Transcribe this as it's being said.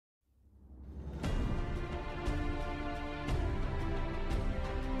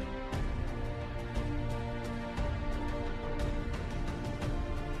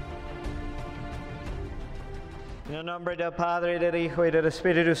En el nombre del Padre, del Hijo y del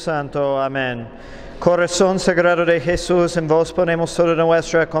Espíritu Santo. Amén. Corazón sagrado de Jesús, en vos ponemos toda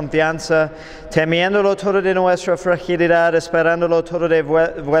nuestra confianza, temiéndolo todo de nuestra fragilidad, esperándolo todo de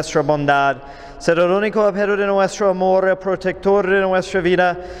vuestra bondad. Sed el único apego de nuestro amor, el protector de nuestra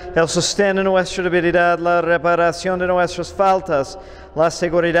vida, el sostén de nuestra debilidad, la reparación de nuestras faltas, la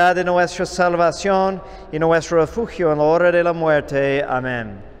seguridad de nuestra salvación y nuestro refugio en la hora de la muerte.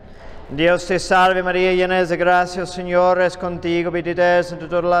 Amén. Dios te salve María, llena eres de gracia, el Señor es contigo, bendita eres entre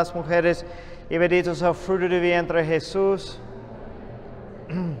todas las mujeres y bendito es el fruto de tu vientre Jesús.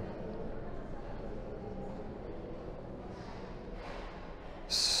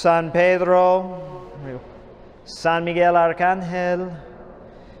 San Pedro, San Miguel Arcángel,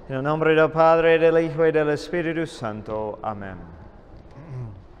 en el nombre del Padre, del Hijo y del Espíritu Santo. Amén.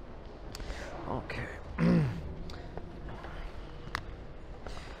 Okay.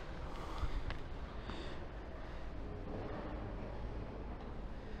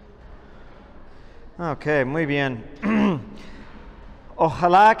 Ok, muy bien.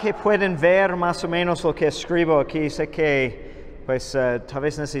 Ojalá que puedan ver más o menos lo que escribo aquí. Sé que pues tal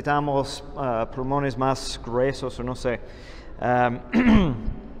vez necesitamos pulmones más gruesos o no sé.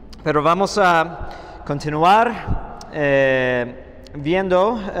 Pero vamos a continuar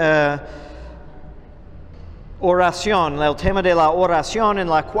viendo oración, el tema de la oración en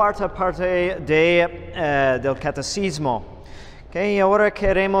la cuarta parte del catecismo. Okay, y ahora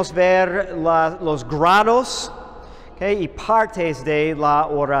queremos ver los grados y partes de la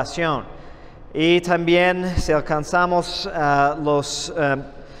oración. Y también si alcanzamos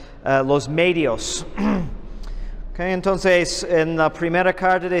los medios. Okay, entonces, en la primera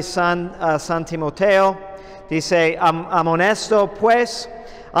carta de San Timoteo, dice, amonesto pues,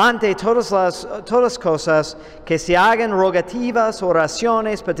 ante todas las cosas, que se hagan rogativas,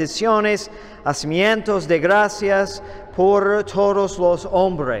 oraciones, peticiones, hacimientos de gracias por todos los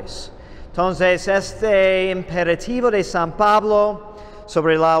hombres. Entonces, este imperativo de San Pablo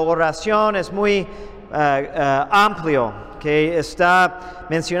sobre la oración es muy amplio, que está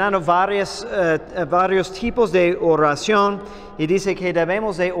mencionando varios tipos de oración y dice que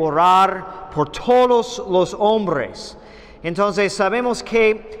debemos de orar por todos los hombres. Entonces sabemos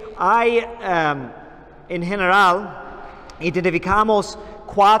que hay, en general, identificamos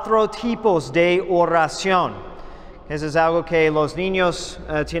 4 tipos de oración. Eso es algo que los niños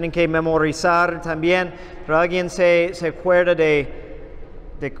tienen que memorizar también, pero alguien se acuerda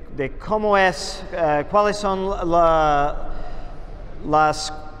de cómo es, cuáles son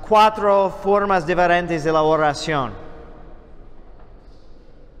las 4 formas diferentes de la oración.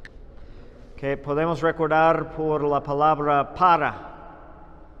 Que podemos recordar por la palabra para.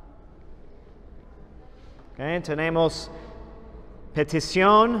 Okay, tenemos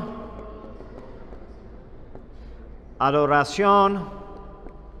petición, adoración,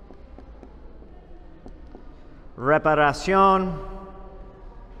 reparación,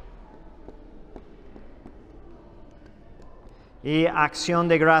 y acción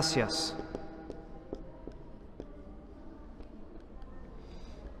de gracias.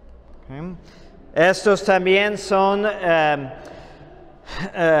 Okay. Estos también son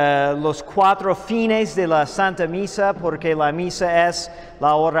los 4 fines de la Santa Misa, porque la misa es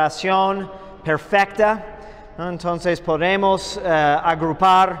la oración perfecta. Entonces podemos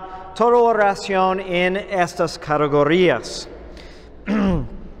agrupar toda oración en estas categorías.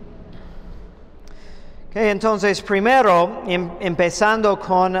 Okay, entonces primero, empezando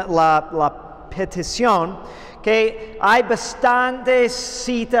con la petición, que hay bastantes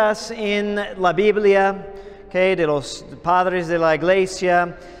citas en la Biblia, de los padres de la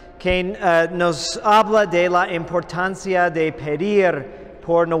iglesia, que nos habla de la importancia de pedir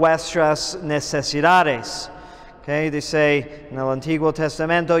por nuestras necesidades. Dice en el Antiguo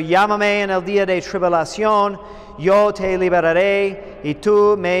Testamento, llámame en el día de tribulación, yo te liberaré y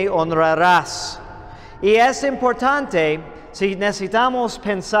tú me honrarás. Y es importante, si necesitamos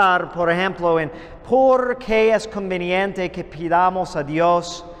pensar, por ejemplo, en por qué es conveniente que pidamos a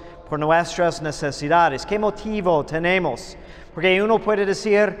Dios por nuestras necesidades. ¿Qué motivo tenemos? Porque uno puede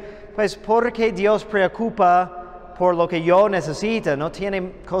decir, pues, ¿por qué Dios preocupa por lo que yo necesito? ¿No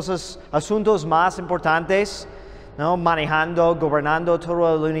tiene asuntos más importantes, ¿no? Manejando, gobernando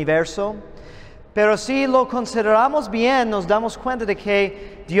todo el universo? Pero si lo consideramos bien, nos damos cuenta de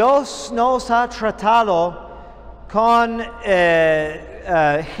que Dios nos ha tratado con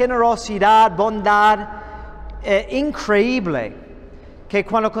generosidad, bondad increíble, que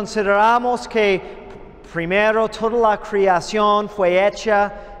cuando consideramos que primero toda la creación fue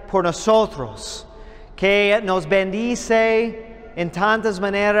hecha por nosotros, que nos bendice en tantas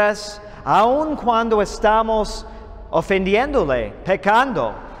maneras, aun cuando estamos ofendiéndole,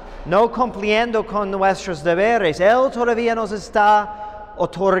 pecando, no cumpliendo con nuestros deberes. Él todavía nos está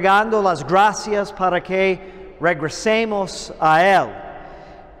otorgando las gracias para que regresemos a Él.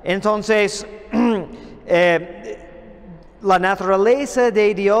 Entonces, la naturaleza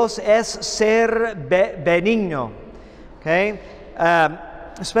de Dios es ser benigno, ¿okay?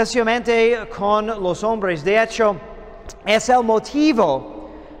 Especialmente con los hombres. De hecho, es el motivo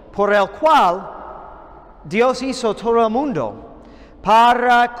por el cual Dios hizo todo el mundo,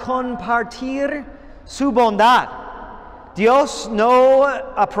 para compartir su bondad. Dios no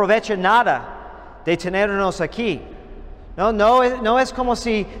aprovecha nada de tenernos aquí. No es como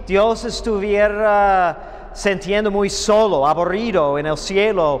si Dios estuviera sintiendo muy solo, aburrido en el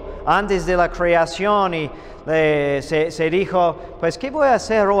cielo antes de la creación y se dijo, pues, ¿qué voy a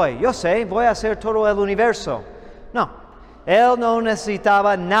hacer hoy? Yo sé, voy a hacer todo el universo. No, Él no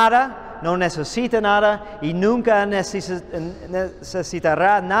necesitaba nada, no necesita nada y nunca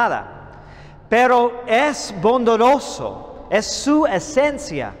necesitará nada. Pero es bondadoso, es su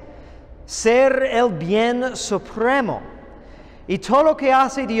esencia, ser el bien supremo. Y todo lo que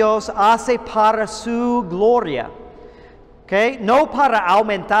hace Dios hace para su gloria. ¿Okay? No para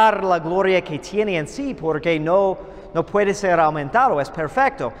aumentar la gloria que tiene en sí, porque no puede ser aumentado, es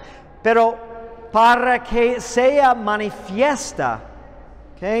perfecto. Pero para que sea manifiesta,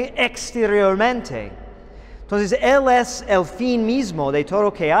 ¿okay?, exteriormente. Entonces, Él es el fin mismo de todo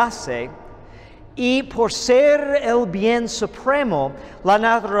lo que hace. Y por ser el bien supremo, la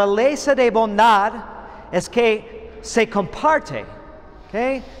naturaleza de bondad es que se comparte,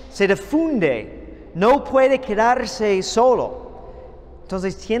 ¿okay?, se difunde. No puede quedarse solo.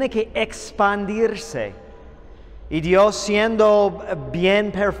 Entonces tiene que expandirse. Y Dios, siendo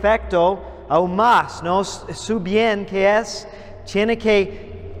bien perfecto, aún más, ¿no? Su bien que es, tiene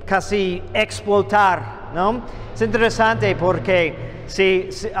que casi explotar, ¿no? Es interesante porque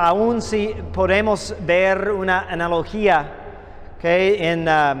aún si podemos ver una analogía, ¿okay?,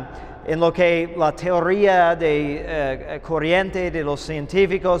 en lo que la teoría de corriente de los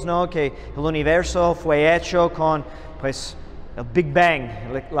científicos, ¿no?, que el universo fue hecho con, pues, el Big Bang,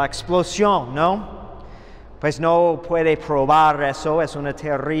 la explosión, ¿no? Pues no puede probar eso, es una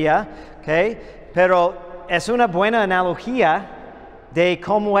teoría, ¿okay? Pero es una buena analogía de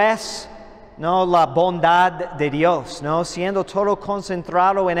cómo es, ¿no?, la bondad de Dios, ¿no? Siendo todo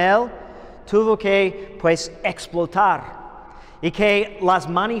concentrado en Él, tuvo que, pues, explotar. Y que las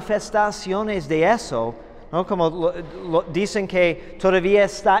manifestaciones de eso, ¿no?, como dicen que todavía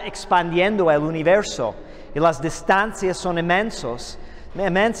está expandiendo el universo y las distancias son inmensas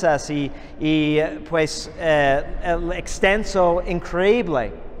y pues el extenso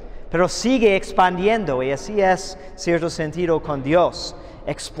increíble, pero sigue expandiendo y así es cierto sentido con Dios.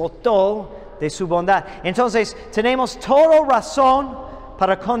 Explotó de su bondad. Entonces tenemos toda razón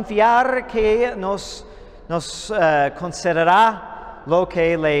para confiar que nos concederá lo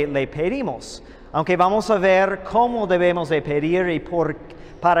que le pedimos. Aunque vamos a ver cómo debemos de pedir y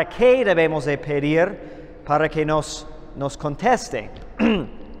para qué debemos de pedir, para que nos conteste.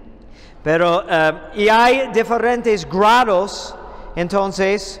 Pero, y hay diferentes grados,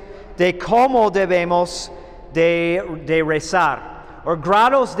 entonces, de cómo debemos de rezar. O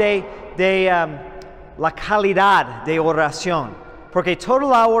grados de la calidad de oración. Porque toda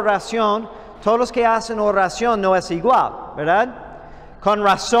la oración, todos los que hacen oración no es igual, ¿verdad? Con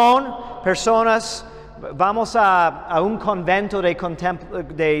razón, personas, vamos a un convento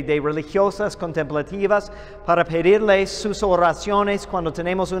de religiosas contemplativas para pedirles sus oraciones cuando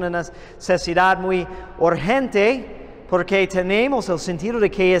tenemos una necesidad muy urgente, porque tenemos el sentido de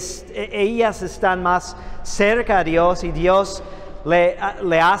que ellas están más cerca a Dios y Dios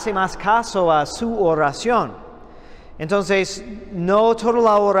le hace más caso a su oración. Entonces, no toda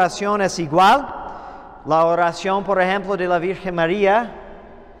la oración es igual. La oración, por ejemplo, de la Virgen María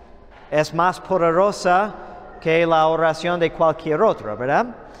es más poderosa que la oración de cualquier otra, ¿verdad?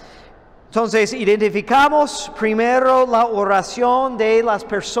 Entonces, identificamos primero la oración de las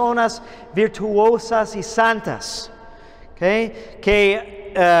personas virtuosas y santas, ¿okay?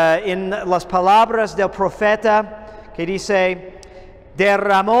 Que en las palabras del profeta que dice: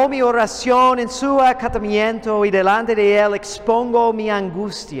 derramó mi oración en su acatamiento y delante de él expongo mi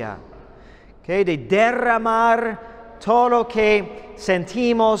angustia. ¿Okay? De derramar todo lo que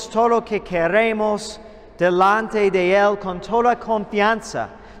sentimos, todo lo que queremos delante de él con toda confianza.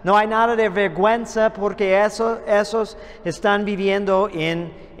 No hay nada de vergüenza porque esos están viviendo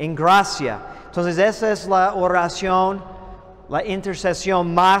en gracia. Entonces esa es la oración, la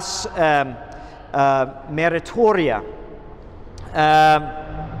intercesión más meritoria.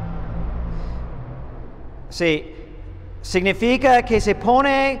 Sí, significa que se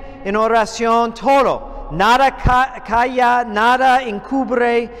pone en oración todo. Nada calla, nada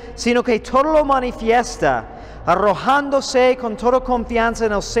encubre, sino que todo lo manifiesta, arrojándose con toda confianza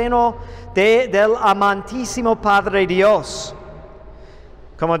en el seno del amantísimo Padre Dios.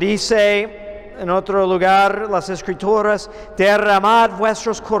 Como dice en otro lugar las Escrituras, derramad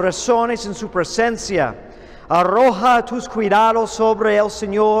vuestros corazones en su presencia, arroja tus cuidados sobre el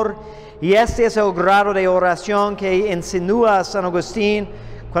Señor, y este es el grado de oración que insinúa San Agustín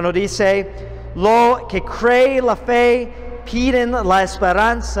cuando dice, lo que cree la fe, piden la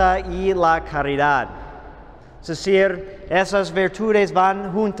esperanza y la caridad. Es decir, esas virtudes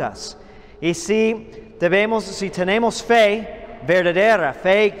van juntas. Y si tenemos fe verdadera,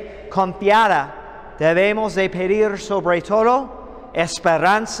 fe confiada, debemos de pedir sobre todo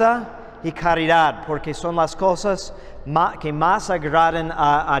esperanza y caridad, porque son las cosas que más agradan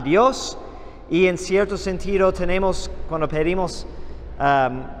a Dios, y en cierto sentido cuando pedimos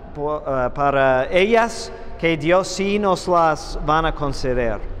para ellas, que Dios sí nos las van a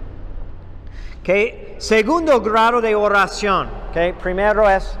conceder. Segundo grado de oración. Primero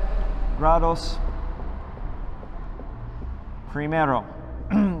es grados. Primero,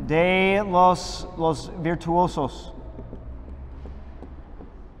 de los virtuosos.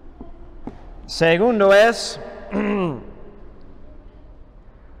 Segundo es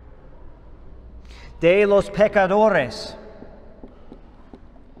de los pecadores.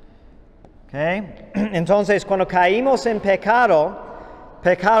 Entonces, cuando caímos en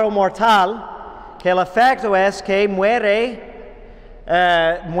pecado mortal, que el efecto es que muere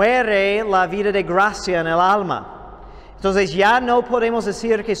la vida de gracia en el alma. Entonces ya no podemos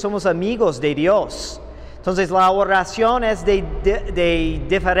decir que somos amigos de Dios. Entonces la oración es de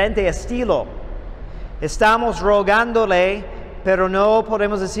diferente estilo. Estamos rogándole, pero no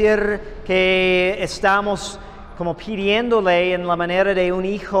podemos decir que estamos como pidiéndole en la manera de un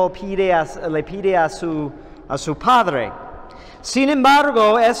hijo le pide a su padre. Sin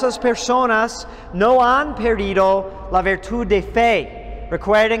embargo, esas personas no han perdido la virtud de fe.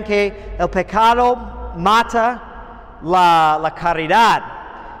 Recuerden que el pecado mata la caridad,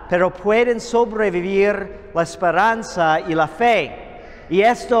 pero pueden sobrevivir la esperanza y la fe. Y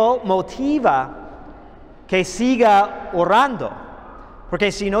esto motiva que siga orando,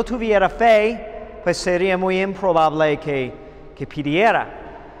 porque si no tuviera fe, pues sería muy improbable que pidiera.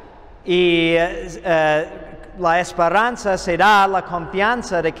 Y la esperanza se da la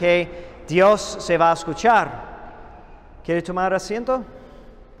confianza de que Dios se va a escuchar. ¿Quiere tomar asiento?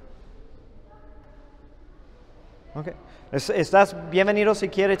 Okay. ¿Estás bienvenido si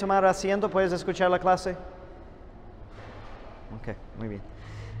quieres tomar asiento? ¿Puedes escuchar la clase? Ok, muy bien.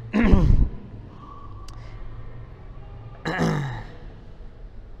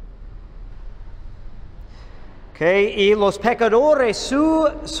 Y los pecadores,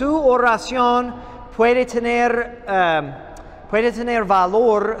 su oración puede tener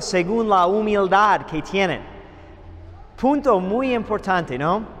valor según la humildad que tienen. Punto muy importante,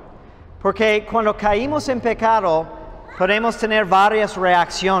 ¿no? Porque cuando caímos en pecado, podemos tener varias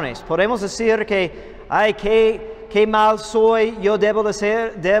reacciones. Podemos decir que, ay, qué mal soy, yo debo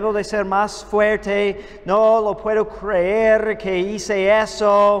de ser más fuerte, no lo puedo creer que hice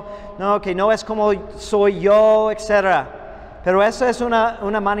eso, no, que no es como soy yo, etc. Pero eso es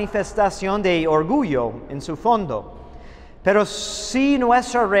una manifestación de orgullo en su fondo. Pero si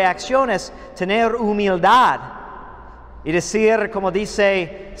nuestra reacción es tener humildad y decir, como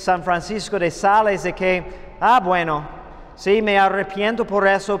dice San Francisco de Sales, de que, bueno, sí, me arrepiento por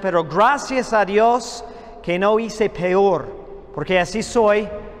eso, pero gracias a Dios que no hice peor, porque así soy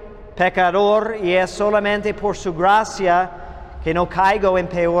pecador y es solamente por su gracia que no caigo en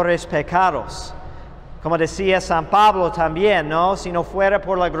peores pecados. Como decía San Pablo también, ¿no? Si no fuera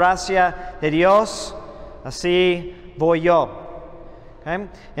por la gracia de Dios, así voy yo. ¿Okay?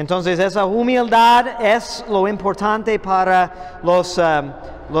 Entonces esa humildad es lo importante para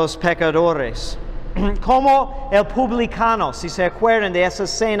los pecadores. Como el publicano, si se acuerdan de esa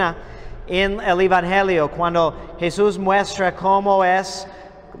escena en el Evangelio, cuando Jesús muestra cómo es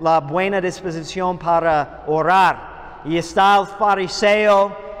la buena disposición para orar. Y está el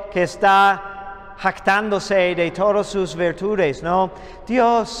fariseo que está jactándose de todas sus virtudes, ¿no?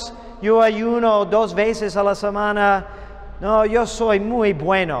 Dios, yo ayuno 2 veces a la semana, no, yo soy muy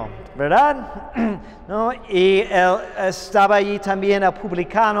bueno, ¿verdad? ¿No? Y estaba allí también el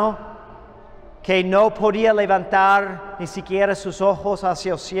publicano, que no podía levantar ni siquiera sus ojos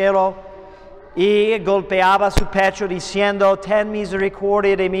hacia el cielo, y golpeaba su pecho diciendo, ten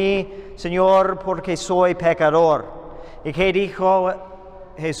misericordia de mí, Señor, porque soy pecador. ¿Y qué dijo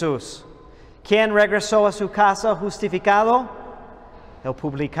Jesús? ¿Quién regresó a su casa justificado? El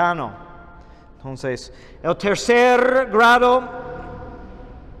publicano. Entonces, el tercer grado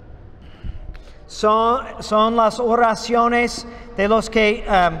son las oraciones de los que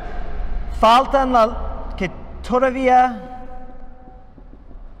que todavía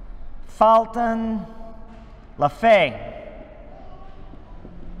faltan la fe.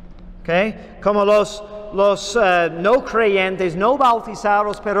 ¿Okay? Como los no creyentes, no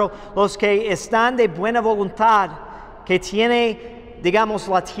bautizados, pero los que están de buena voluntad, que tiene, digamos,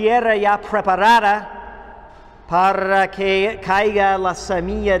 la tierra ya preparada para que caiga la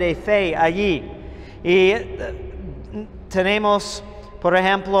semilla de fe allí. Y tenemos, por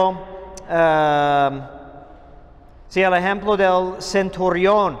ejemplo, el ejemplo del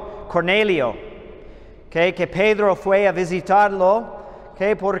centurión Cornelio, que Pedro fue a visitarlo,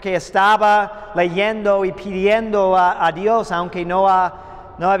 porque estaba leyendo y pidiendo a Dios, aunque no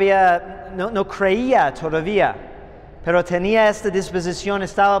creía todavía, pero tenía esta disposición,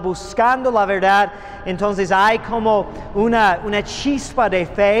 estaba buscando la verdad. Entonces hay como una chispa de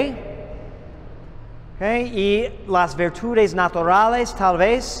fe, y las virtudes naturales tal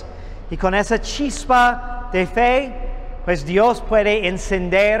vez, y con esa chispa de fe, pues Dios puede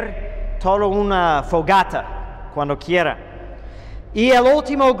encender toda una fogata cuando quiera. Y el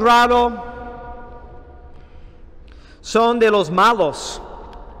último grado son de los malos.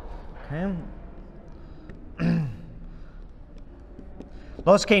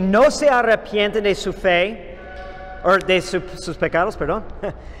 Los que no se arrepienten de su fe, o de sus pecados, perdón,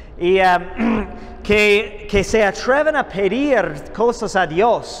 y que se atreven a pedir cosas a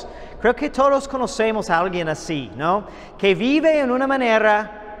Dios. Creo que todos conocemos a alguien así, ¿no? Que vive en una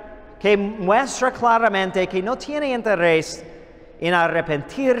manera que muestra claramente que no tiene interés en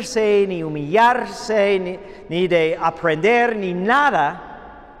arrepentirse, ni humillarse, ni de aprender, ni nada.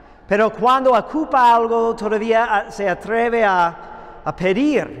 Pero cuando ocupa algo, todavía se atreve a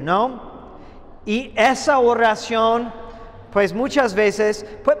pedir, ¿no? Y esa oración, pues muchas veces,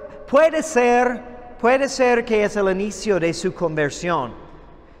 puede ser que es el inicio de su conversión.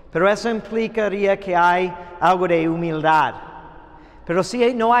 Pero eso implicaría que hay algo de humildad. Pero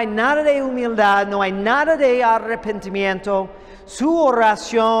si no hay nada de humildad, no hay nada de arrepentimiento, su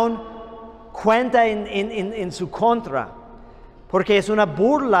oración cuenta en su contra, porque es una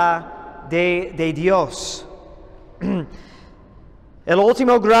burla de Dios. El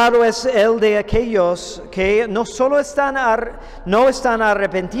último grado es el de aquellos que no solo no están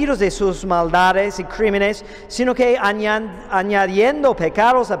arrepentidos de sus maldades y crímenes, sino que añadiendo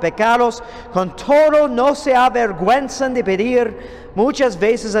pecados a pecados, con todo no se avergüenzan de pedir muchas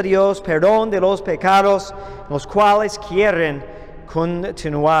veces a Dios perdón de los pecados, los cuales quieren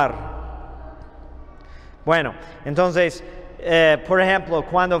continuar. Bueno, entonces, por ejemplo,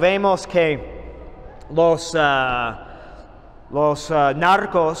 cuando vemos que los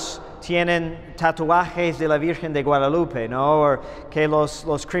narcos tienen tatuajes de la Virgen de Guadalupe, ¿no? O que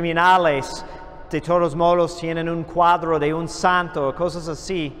los criminales, de todos modos, tienen un cuadro de un santo, cosas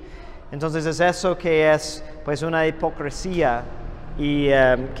así. Entonces es eso que es, pues, una hipocresía y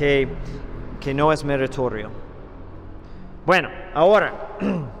que no es meritorio. Bueno, ahora,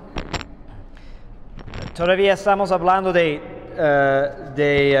 todavía estamos hablando de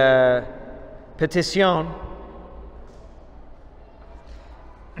petición.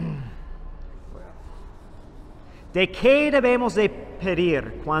 ¿De qué debemos de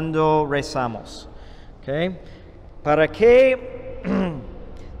pedir cuando rezamos? ¿Okay? ¿Para qué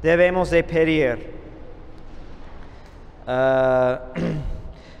debemos de pedir?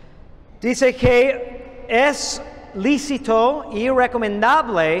 Dice que es lícito y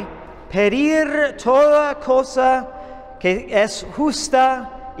recomendable pedir toda cosa que es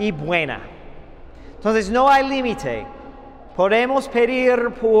justa y buena. Entonces no hay límite. Podemos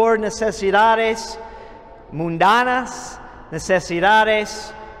pedir por necesidades mundanas,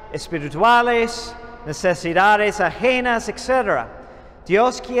 necesidades espirituales, necesidades ajenas, etc.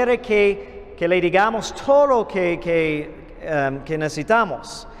 Dios quiere que le digamos todo lo que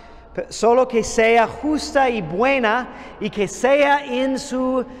necesitamos, solo que sea justa y buena y que sea en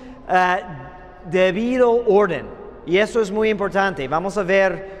su debido orden. Y eso es muy importante. Vamos a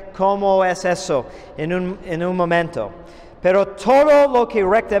ver cómo es eso en un momento. Pero todo lo que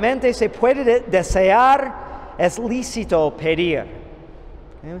rectamente se puede desear es lícito pedir.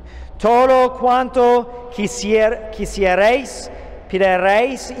 Todo cuanto quisierais,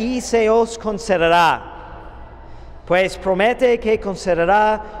 pediréis y se os concederá. Pues promete que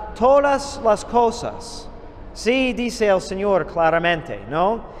concederá todas las cosas. Sí, dice el Señor claramente,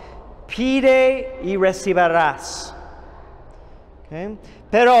 ¿no? Pide y recibirás. ¿Okay?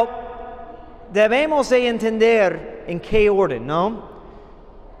 Pero debemos de entender en qué orden, ¿no?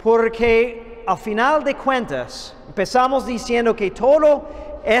 Porque al final de cuentas, empezamos diciendo que todo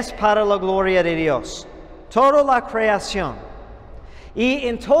es para la gloria de Dios, toda la creación. Y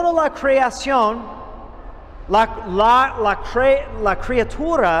en toda la creación, la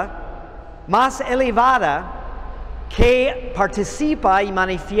criatura más elevada que participa y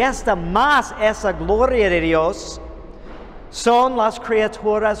manifiesta más esa gloria de Dios son las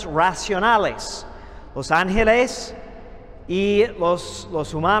criaturas racionales, los ángeles y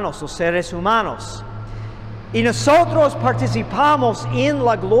los humanos, los seres humanos. Y nosotros participamos en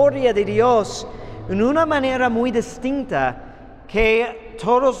la gloria de Dios en una manera muy distinta que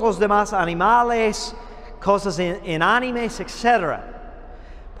todos los demás animales, cosas inánimes, etc.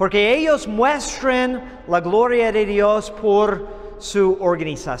 Porque ellos muestran la gloria de Dios por su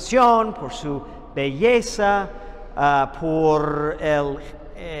organización, por su belleza, por el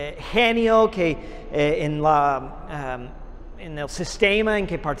genio que en el sistema en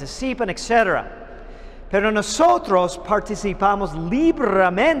que participan, etc. Pero nosotros participamos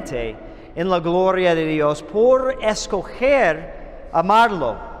libremente en la gloria de Dios por escoger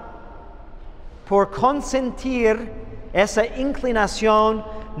amarlo, por consentir esa inclinación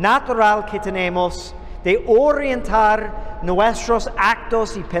natural que tenemos de orientar nuestros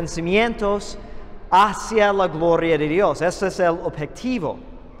actos y pensamientos hacia la gloria de Dios. Ese es el objetivo.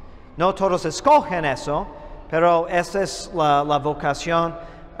 No todos escogen eso, pero esa es la vocación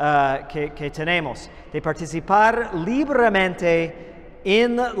que tenemos, de participar libremente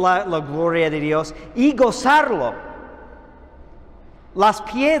en la gloria de Dios y gozarlo. Las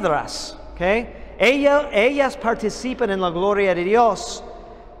piedras, ¿okay? Ellas participan en la gloria de Dios,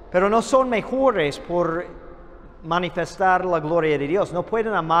 pero no son mejores por manifestar la gloria de Dios. No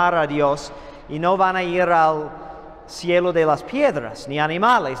pueden amar a Dios y no van a ir al cielo de las piedras, ni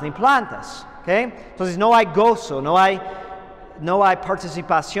animales, ni plantas. ¿Okay? Entonces no hay gozo, no hay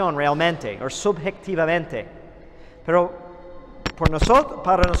participación realmente o subjetivamente. Pero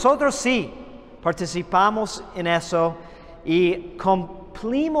para nosotros sí participamos en eso y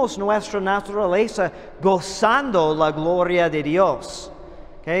cumplimos nuestra naturaleza gozando la gloria de Dios.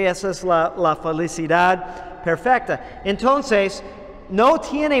 ¿Okay? Esa es la felicidad perfecta. Entonces, no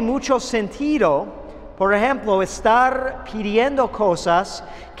tiene mucho sentido, por ejemplo, estar pidiendo cosas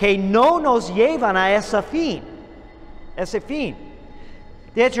que no nos llevan a ese fin.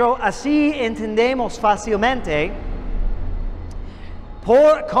 De hecho, así entendemos fácilmente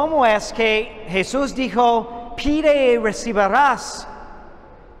cómo es que Jesús dijo, pide y recibirás.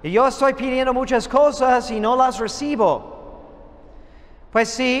 Y yo estoy pidiendo muchas cosas y no las recibo. Pues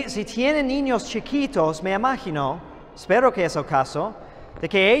si tienen niños chiquitos, me imagino, espero que es el caso, de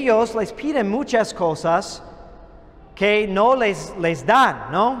que ellos les piden muchas cosas que no les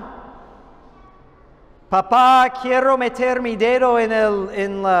dan, ¿no? Papá, quiero meter mi dedo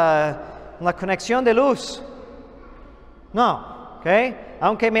en la conexión de luz. No, ¿ok?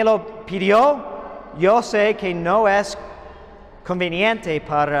 Aunque me lo pidió, yo sé que no es conveniente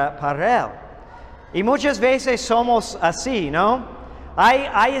para él. Y muchas veces somos así, ¿no?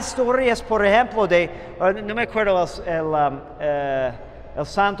 Hay historias, por ejemplo, no me acuerdo el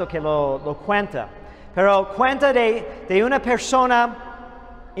santo que lo cuenta, pero cuenta de una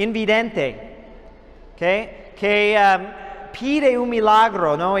persona invidente, ¿okay? Que pide un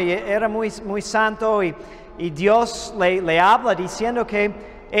milagro, ¿no? Y era muy santo y Dios le habla diciendo que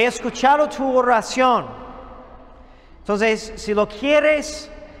he escuchado tu oración. Entonces, si lo quieres,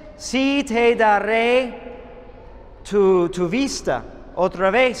 sí te daré tu vista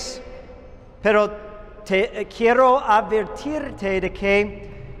otra vez, pero quiero advertirte de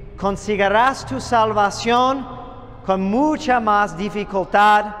que conseguirás tu salvación con mucha más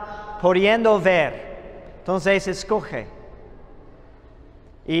dificultad pudiendo ver. Entonces escoge.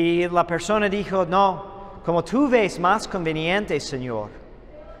 Y la persona dijo, no, como tú ves más conveniente, Señor.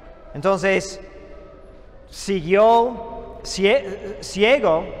 Entonces siguió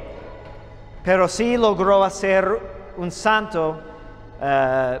ciego, pero sí logró hacer un santo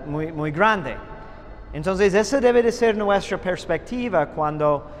muy grande. Entonces esa debe de ser nuestra perspectiva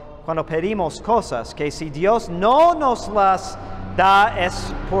cuando pedimos cosas, que si Dios no nos las da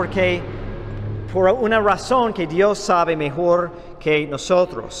es porque por una razón que Dios sabe mejor que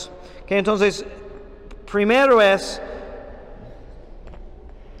nosotros. Okay, entonces, primero es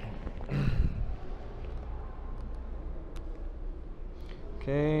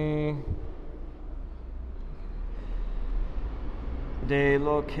de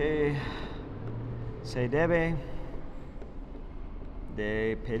lo que se debe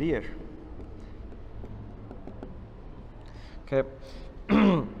de pedir.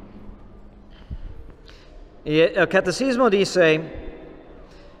 Y el catecismo dice,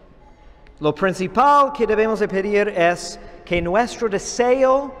 lo principal que debemos de pedir es que nuestro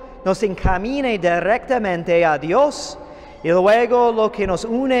deseo nos encamine directamente a Dios y luego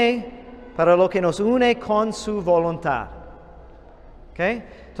para lo que nos une con su voluntad. ¿Okay?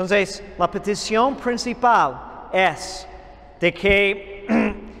 Entonces, la petición principal es de que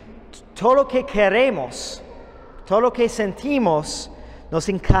todo lo que queremos, todo lo que sentimos, nos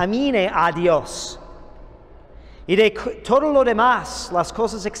encamine a Dios. Y de todo lo demás, las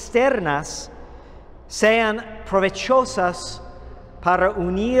cosas externas, sean provechosas para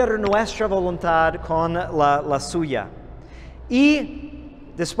unir nuestra voluntad con la suya.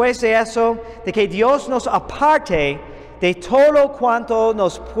 Y después de eso, de que Dios nos aparte de todo cuanto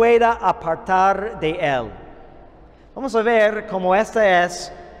nos pueda apartar de Él. Vamos a ver cómo esta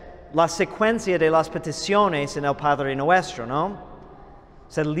es la secuencia de las peticiones en el Padre Nuestro, ¿no?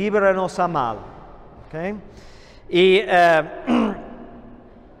 Se líbranos a mal. ¿Okay? Y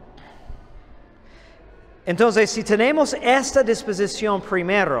entonces, si tenemos esta disposición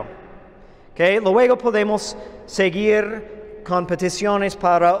primero, ¿okay? Luego podemos seguir con peticiones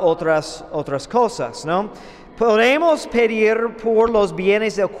para otras cosas, ¿no? Podemos pedir por los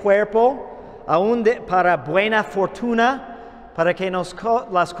bienes del cuerpo, aún para buena fortuna, para que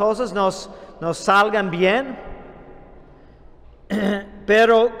las cosas nos salgan bien.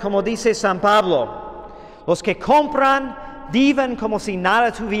 Pero, como dice San Pablo, los que compran viven como si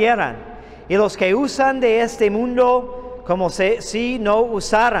nada tuvieran, y los que usan de este mundo como si no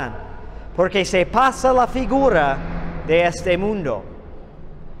usaran, porque se pasa la figura de este mundo.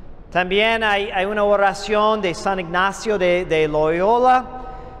 También hay una oración de San Ignacio de Loyola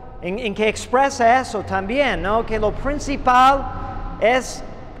en que expresa eso también, ¿no? Que lo principal es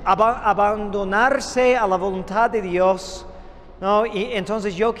abandonarse a la voluntad de Dios, ¿no? Y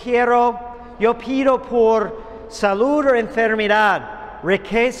entonces yo pido por salud o enfermedad,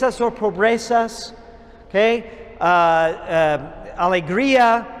 riquezas o pobrezas, ¿okay?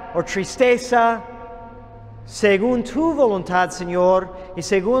 Alegría o tristeza, según tu voluntad, Señor, y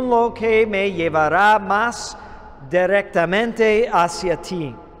según lo que me llevará más directamente hacia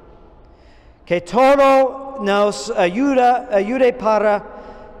ti. Que todo nos ayude para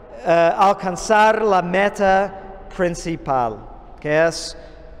alcanzar la meta principal, que es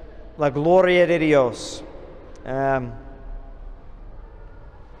la gloria de Dios.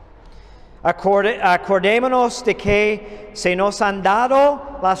 Acordémonos de que se nos han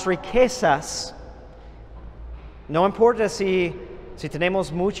dado las riquezas. No importa si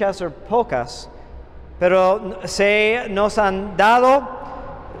tenemos muchas o pocas, pero se nos han dado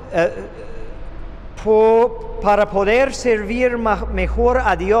para poder servir mejor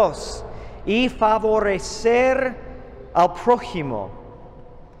a Dios y favorecer al prójimo.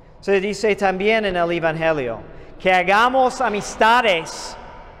 Se dice también en el Evangelio que hagamos amistades,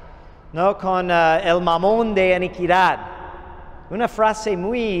 ¿no? Con el mamón de iniquidad. Una frase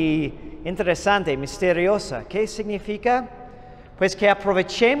muy interesante, misteriosa. ¿Qué significa? Pues que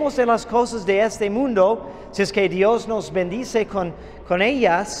aprovechemos de las cosas de este mundo, si es que Dios nos bendice con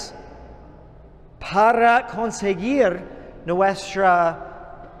ellas, para conseguir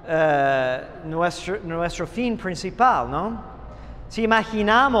nuestro fin principal, ¿no? Si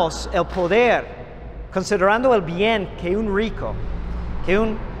imaginamos el poder, considerando el bien que un rico, que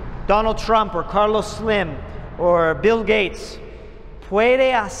un Donald Trump o Carlos Slim o Bill Gates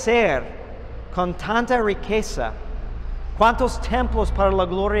puede hacer con tanta riqueza, cuántos templos para la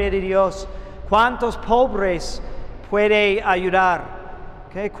gloria de Dios, cuántos pobres puede ayudar,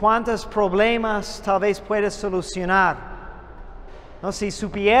 ¿okay? Cuántos problemas tal vez puede solucionar. ¿No? Si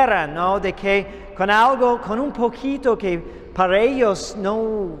supieran, ¿no? De que con un poquito que para ellos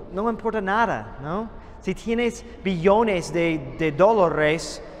no importa nada, ¿no? Si tienes billones de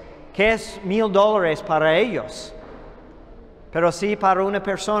dólares, ¿qué es $1,000 para ellos? Pero sí para una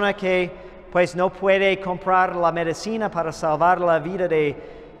persona que pues no puede comprar la medicina para salvar la vida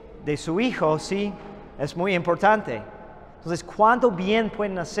de su hijo, sí, es muy importante. Entonces, ¿cuánto bien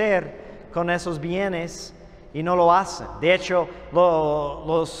pueden hacer con esos bienes y no lo hacen? De hecho,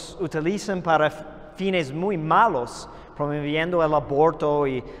 los utilizan para fines muy malos, promoviendo el aborto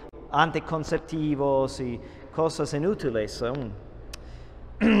y anticonceptivos y cosas inútiles.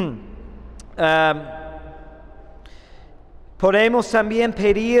 Podemos también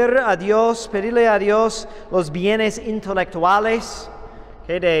pedirle a Dios los bienes intelectuales,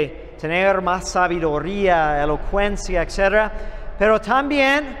 ¿okay? De tener más sabiduría, elocuencia, etc. Pero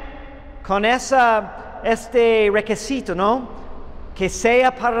también con este requisito, ¿no? Que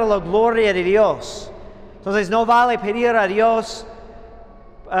sea para la gloria de Dios. Entonces no vale pedir a Dios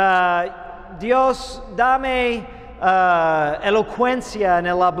Dios, dame elocuencia en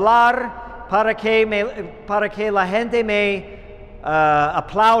el hablar para que la gente me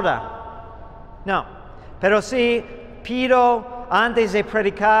aplauda. No, pero sí pido antes de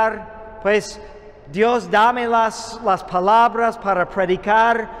predicar, pues Dios, dame las palabras para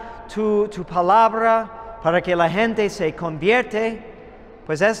predicar tu palabra, para que la gente se convierte.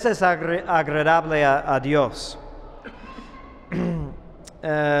 Pues esto es agradable a Dios.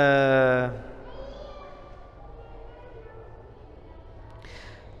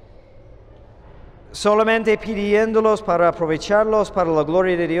 Solamente pidiéndolos para aprovecharlos para la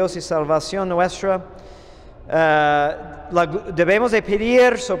gloria de Dios y salvación nuestra. Debemos de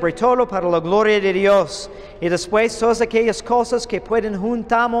pedir sobre todo para la gloria de Dios, y después todas aquellas cosas que pueden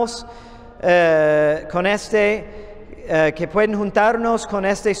juntarnos con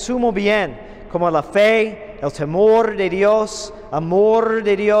este sumo bien, como la fe, el temor de Dios, amor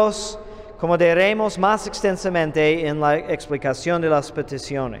de Dios, como diremos más extensamente en la explicación de las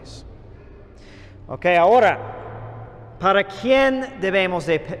peticiones. Ok, ahora, ¿para quién debemos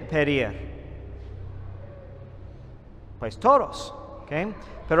de pedir? Pues todos, ¿okay?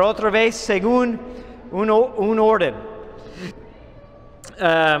 Pero otra vez según un orden.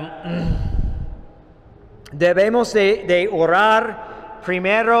 Debemos de orar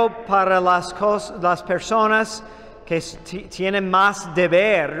primero para las personas que tienen más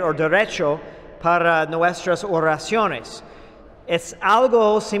deber o derecho para nuestras oraciones. Es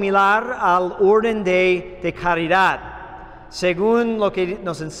algo similar al orden de caridad. Según lo que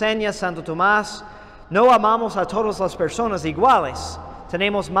nos enseña Santo Tomás, no amamos a todas las personas iguales.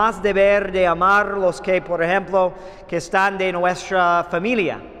 Tenemos más deber de amar los que, por ejemplo, que están de nuestra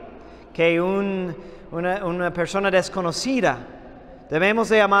familia, que una persona desconocida. Debemos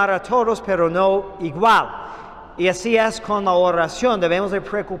de amar a todos, pero no igual. Y así es con la oración. Debemos de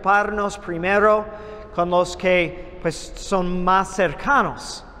preocuparnos primero con los que pues, son más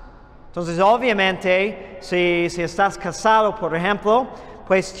cercanos. Entonces, obviamente, si estás casado, por ejemplo,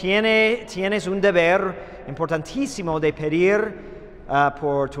 pues tienes un deber importantísimo de pedir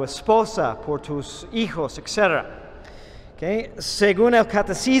por tu esposa, por tus hijos, etc. ¿Okay? Según el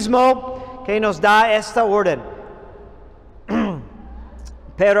catecismo, que nos da esta orden.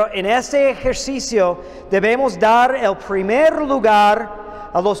 Pero en este ejercicio debemos dar el primer lugar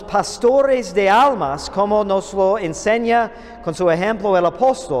a los pastores de almas, como nos lo enseña con su ejemplo el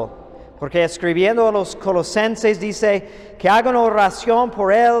apóstol. Porque escribiendo a los colosenses dice que hagan oración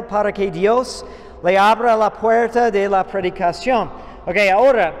por él para que Dios le abra la puerta de la predicación. Ok,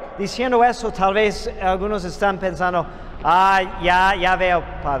 ahora, diciendo eso, tal vez algunos están pensando, ya veo,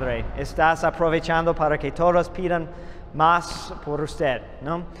 Padre, estás aprovechando para que todos pidan más por usted,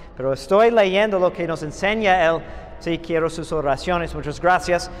 ¿no? Pero estoy leyendo lo que nos enseña él. Sí, quiero sus oraciones, muchas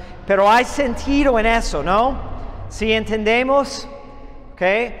gracias. Pero hay sentido en eso, ¿no? Si entendemos,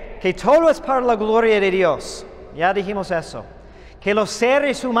 que todo es para la gloria de Dios. Ya dijimos eso. Que los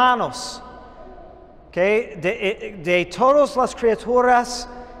seres humanos, de todas las criaturas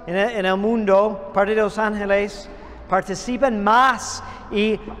en el mundo, parte de los ángeles, participan más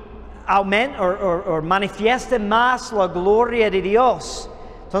y manifiesten más la gloria de Dios.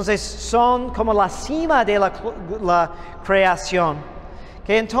 Entonces son como la cima de la creación.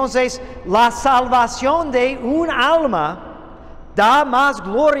 Que entonces la salvación de un alma da más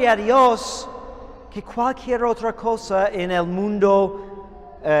gloria a Dios que cualquier otra cosa en el mundo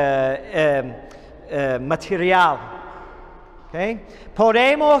material. ¿Okay?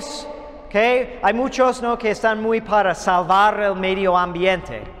 Podemos, hay muchos, ¿no?, que están muy para salvar el medio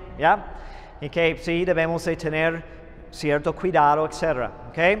ambiente, ¿ya? Y que sí debemos de tener cierto cuidado, etc.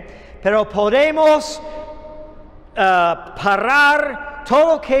 ¿Okay? Pero podemos parar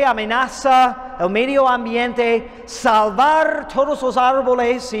todo lo que amenaza el medio ambiente, salvar todos los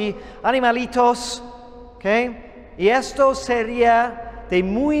árboles y animalitos, ¿okay? Y esto sería de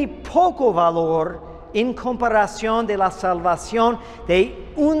muy poco valor en comparación de la salvación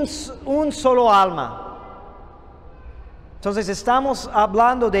de un solo alma. Entonces estamos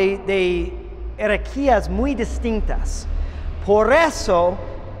hablando de jerarquías muy distintas. Por eso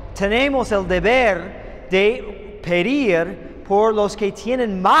tenemos el deber de pedir por los que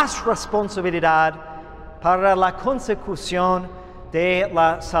tienen más responsabilidad para la consecución de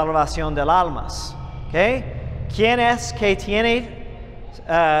la salvación de almas. ¿Okay? ¿Quién es que tiene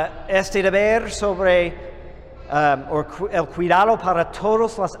este deber sobre el cuidado para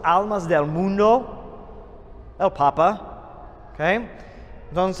todas las almas del mundo? El Papa. ¿Okay?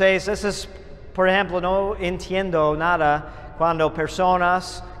 Entonces, eso es, por ejemplo, no entiendo nada cuando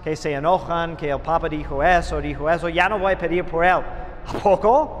personas que se enojan, que el Papa dijo eso, ya no voy a pedir por él. ¿A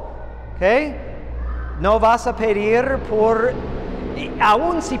poco? ¿ok? No vas a pedir por,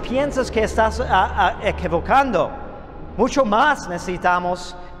 aun si piensas que estás equivocando, mucho más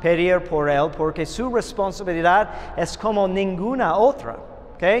necesitamos pedir por él, porque su responsabilidad es como ninguna otra.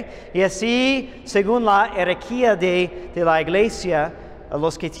 ¿Okay? Y así, según la jerarquía de la iglesia,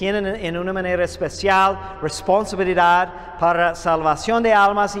 los que tienen en una manera especial responsabilidad para salvación de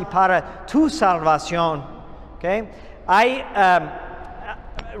almas y para tu salvación. ¿Okay? Hay,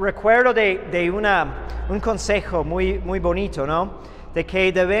 recuerdo de un consejo muy bonito, ¿no? De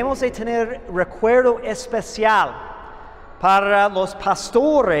que debemos de tener recuerdo especial para los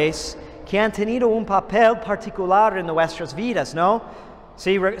pastores que han tenido un papel particular en nuestras vidas, ¿no?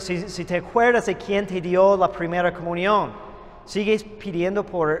 Si te acuerdas de quién te dio la primera comunión, ¿sigues pidiendo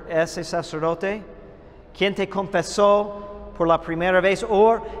por ese sacerdote? ¿Quién te confesó por la primera vez?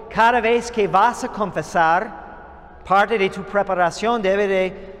 O cada vez que vas a confesar, parte de tu preparación debe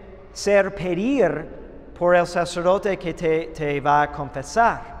de ser pedir por el sacerdote que te va a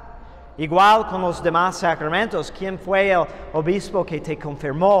confesar. Igual con los demás sacramentos, ¿quién fue el obispo que te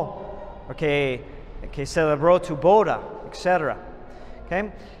confirmó o que celebró tu boda, etcétera?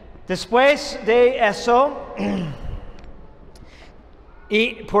 Okay. Después de eso,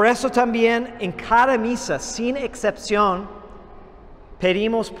 y por eso también en cada misa, sin excepción,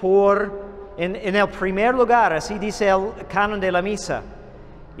 pedimos en el primer lugar, así dice el canon de la misa,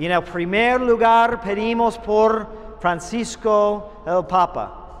 y en el primer lugar pedimos por Francisco el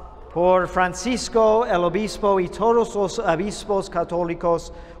Papa, por Francisco el Obispo y todos los obispos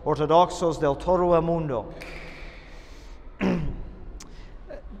católicos ortodoxos del todo el mundo.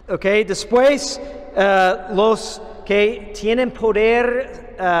 Okay, después los que tienen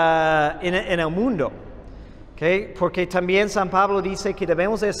poder en el mundo, okay, porque también San Pablo dice que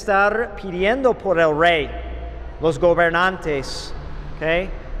debemos estar pidiendo por el rey, los gobernantes, okay,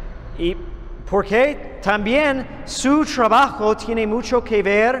 y porque también su trabajo tiene mucho que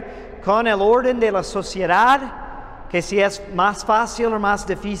ver con el orden de la sociedad, que si es más fácil o más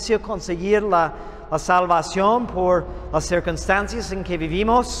difícil conseguir la salvación por las circunstancias en que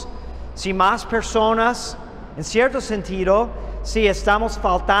vivimos, si más personas, en cierto sentido, si estamos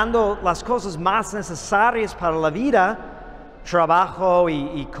faltando las cosas más necesarias para la vida, trabajo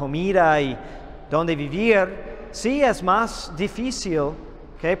y comida y donde vivir, sí es más difícil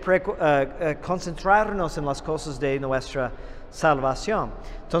concentrarnos en las cosas de nuestra salvación.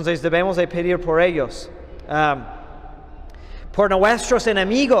 Entonces debemos de pedir por ellos. Por nuestros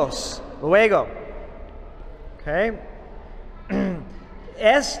enemigos, luego. Okay.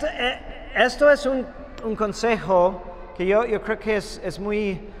 Esto es un consejo que yo creo que es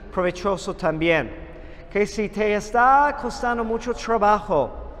muy provechoso también. Que si te está costando mucho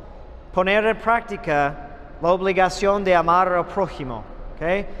trabajo poner en práctica la obligación de amar al prójimo,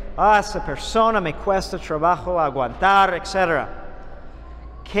 okay? Esa persona me cuesta trabajo aguantar, etc.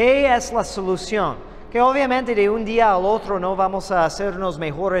 ¿Qué es la solución? Que obviamente de un día al otro no vamos a hacernos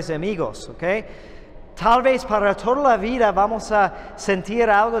mejores amigos, ¿ok? Tal vez para toda la vida vamos a sentir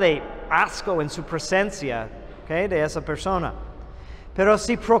algo de asco en su presencia, ¿okay? De esa persona. Pero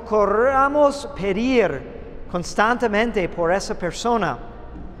si procuramos pedir constantemente por esa persona,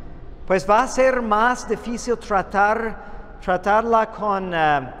 pues va a ser más difícil tratarla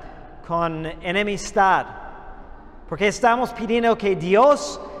con enemistad. Porque estamos pidiendo que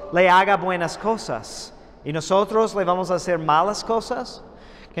Dios le haga buenas cosas y nosotros le vamos a hacer malas cosas.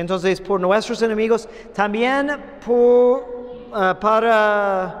 Entonces, por nuestros enemigos, también por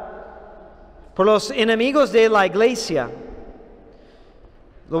los enemigos de la iglesia.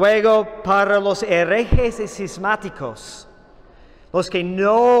 Luego, para los herejes y cismáticos, los que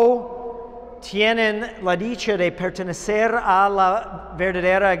no tienen la dicha de pertenecer a la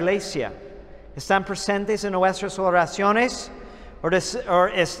verdadera iglesia, están presentes en nuestras oraciones, o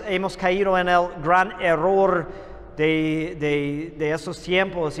hemos caído en el gran error de estos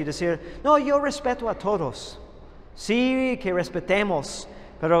tiempos y decir, no, yo respeto a todos. Sí que respetemos,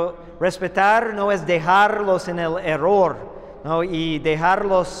 pero respetar no es dejarlos en el error, ¿no? Y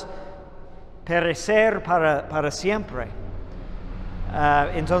dejarlos perecer para siempre.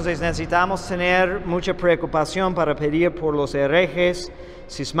 Entonces necesitamos tener mucha preocupación para pedir por los herejes,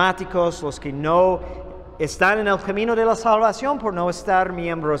 cismáticos, los que no están en el camino de la salvación por no estar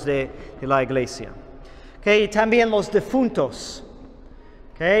miembros de la iglesia. Okay, y también los difuntos.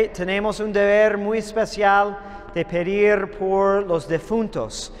 Okay, tenemos un deber muy especial de pedir por los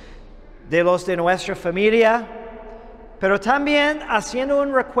difuntos, de los de nuestra familia, pero también haciendo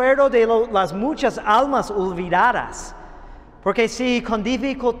un recuerdo de las muchas almas olvidadas. Porque si con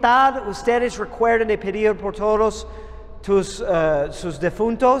dificultad ustedes recuerdan de pedir por todos sus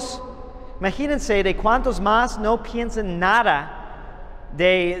difuntos, imagínense de cuántos más no piensan nada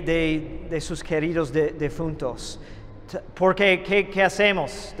de sus queridos difuntos. Porque, ¿qué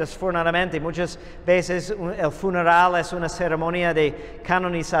hacemos? Desafortunadamente, muchas veces el funeral es una ceremonia de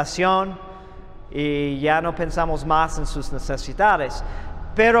canonización y ya no pensamos más en sus necesidades.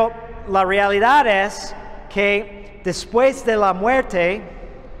 Pero la realidad es que después de la muerte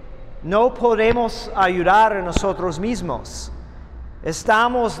no podemos ayudar a nosotros mismos.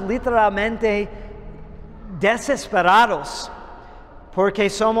 Estamos literalmente desesperados porque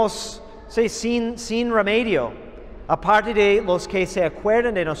somos sin remedio. Aparte de los que se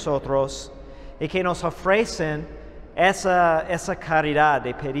acuerdan de nosotros y que nos ofrecen esa caridad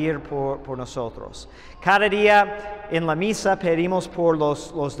de pedir por nosotros. Cada día en la misa pedimos por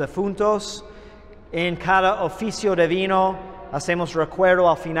los difuntos. En cada oficio divino hacemos recuerdo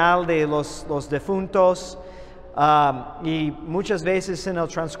al final de los difuntos. Y muchas veces en el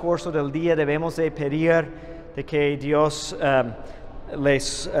transcurso del día debemos de pedir de que Dios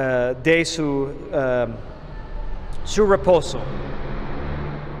les dé su reposo.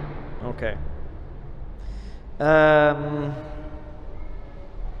 Ok. A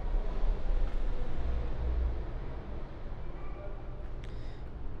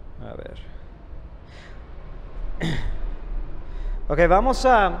ver. Ok,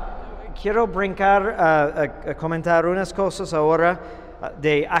 quiero brincar a comentar unas cosas ahora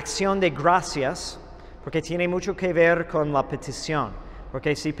de acción de gracias, porque tiene mucho que ver con la petición.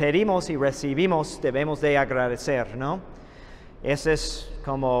 Porque si pedimos y recibimos, debemos de agradecer, ¿no? Esa es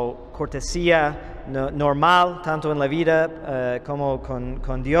como cortesía normal, tanto en la vida como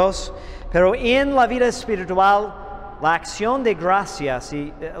con Dios. Pero en la vida espiritual, la acción de gracias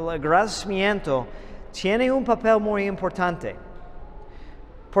y el agradecimiento tiene un papel muy importante.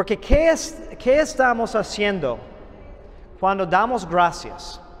 Porque ¿qué estamos haciendo cuando damos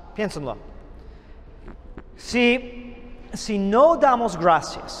gracias? Piénsenlo. Si no damos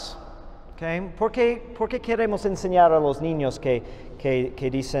gracias, ¿okay? ¿Por qué queremos enseñar a los niños que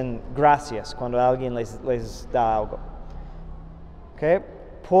dicen gracias cuando alguien les da algo? ¿Okay?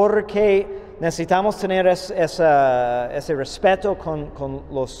 Porque necesitamos tener ese respeto con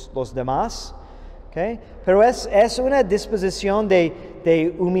los demás, ¿okay? Pero es una disposición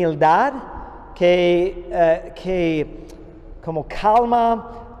de humildad que como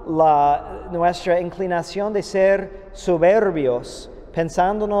calma nuestra inclinación de ser soberbios,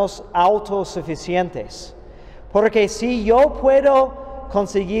 pensándonos autosuficientes. Porque si yo puedo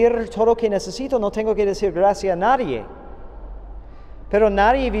conseguir todo lo que necesito, no tengo que decir gracias a nadie. Pero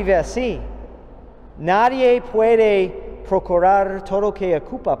nadie vive así. Nadie puede procurar todo lo que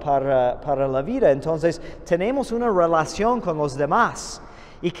ocupa para la vida. Entonces, tenemos una relación con los demás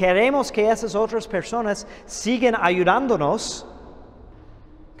y queremos que esas otras personas sigan ayudándonos.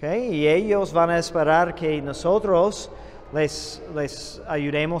 Okay, y ellos van a esperar que nosotros les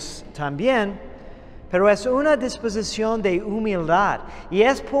ayudemos también, pero es una disposición de humildad y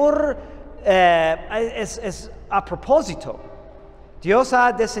es a propósito. Dios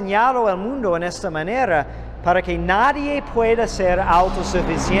ha diseñado el mundo en esta manera para que nadie pueda ser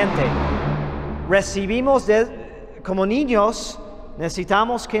autosuficiente. Recibimos como niños,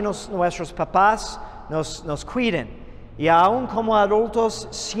 necesitamos que nuestros papás nos cuiden. Y aún como adultos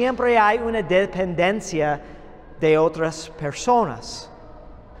siempre hay una dependencia de otras personas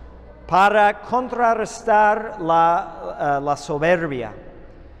para contrarrestar la soberbia.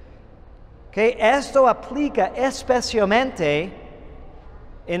 Que esto aplica especialmente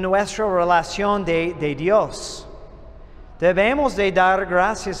en nuestra relación de Dios. Debemos de dar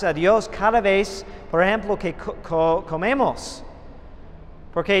gracias a Dios cada vez, por ejemplo, que comemos.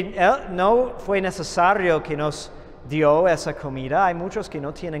 Porque no fue necesario que nos dio esa comida. Hay muchos que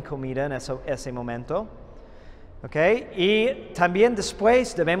no tienen comida en ese momento. ¿Okay? Y también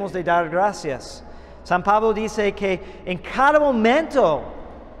después debemos de dar gracias. San Pablo dice que en cada momento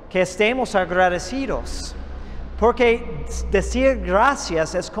que estemos agradecidos. Porque decir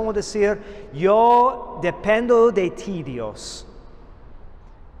gracias es como decir, yo dependo de ti, Dios.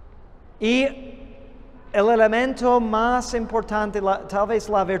 Y el elemento más importante, tal vez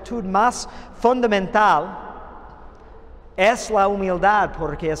la virtud más fundamental, es la humildad,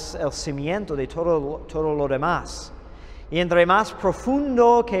 porque es el cimiento de todo lo demás. Y entre más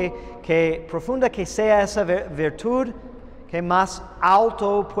profunda que sea esa virtud, que más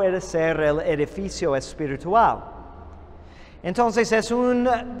alto puede ser el edificio espiritual. Entonces es un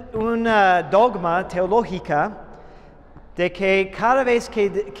dogma teológica de que cada vez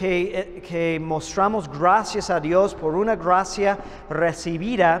que mostramos gracias a Dios por una gracia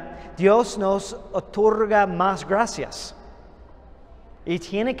recibida, Dios nos otorga más gracias. Y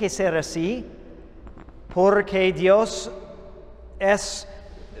tiene que ser así porque Dios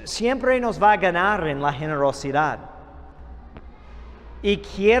siempre nos va a ganar en la generosidad. Y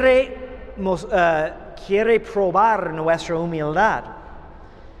quiere probar nuestra humildad.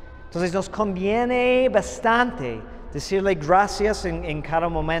 Entonces nos conviene bastante decirle gracias en cada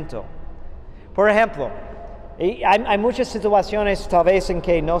momento. Por ejemplo, hay muchas situaciones tal vez en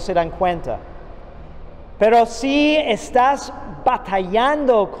que no se dan cuenta. Pero si estás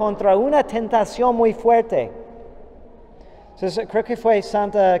batallando contra una tentación muy fuerte. Entonces, creo que fue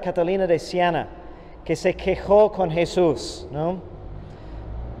Santa Catalina de Siena que se quejó con Jesús, ¿no?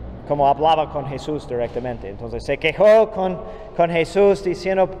 Como hablaba con Jesús directamente. Entonces se quejó con Jesús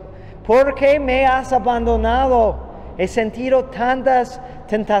diciendo, ¿por qué me has abandonado? He sentido tantas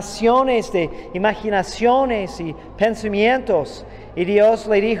tentaciones de imaginaciones y pensamientos. Y Dios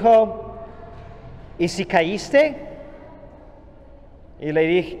le dijo, ¿y si caíste? Y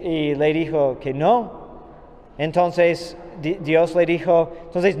le dijo que no. Entonces Dios le dijo,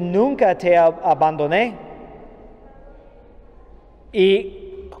 entonces nunca te abandoné.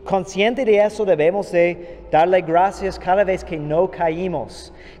 Y consciente de eso debemos de darle gracias cada vez que no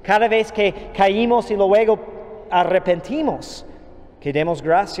caímos. Cada vez que caímos y luego arrepentimos, que demos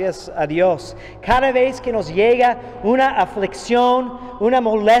gracias a Dios. Cada vez que nos llega una aflicción, una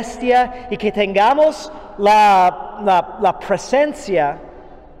molestia y que tengamos la presencia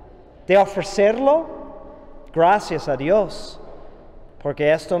de ofrecerlo, gracias a Dios,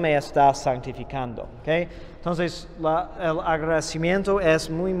 porque esto me está santificando. ¿Okay? Entonces, el agradecimiento es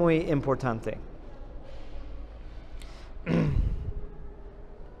muy, muy importante.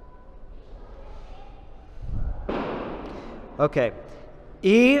 Ok.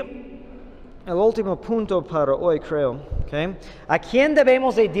 Y el último punto para hoy, creo. ¿Okay? ¿A quién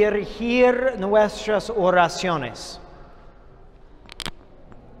debemos de dirigir nuestras oraciones?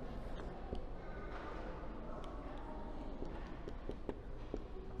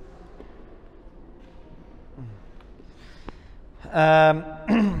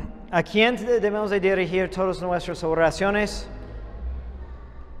 ¿A quién debemos de dirigir todas nuestras oraciones?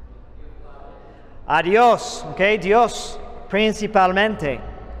 A Dios, ¿ok? Dios principalmente.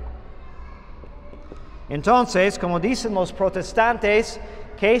 Entonces, como dicen los protestantes,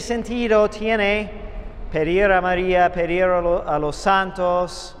 ¿qué sentido tiene pedir a María, pedir a los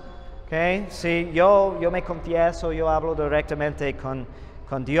santos? ¿Okay? Si yo me confieso, yo hablo directamente con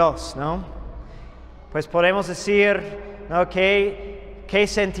Dios, ¿no? Pues podemos decir, ¿no? ¿Qué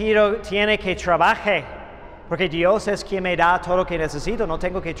sentido tiene que trabaje? Porque Dios es quien me da todo lo que necesito, no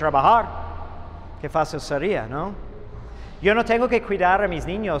tengo que trabajar. Qué fácil sería, ¿no? Yo no tengo que cuidar a mis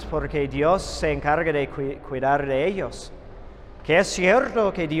niños porque Dios se encarga de cuidar de ellos. Que es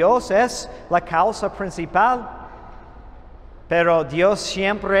cierto que Dios es la causa principal, pero Dios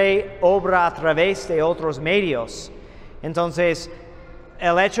siempre obra a través de otros medios. Entonces,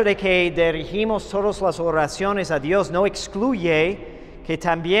 el hecho de que dirigimos todas las oraciones a Dios no excluye que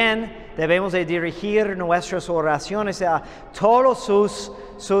también debemos de dirigir nuestras oraciones a todos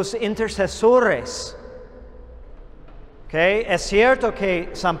sus intercesores. ¿Okay? Es cierto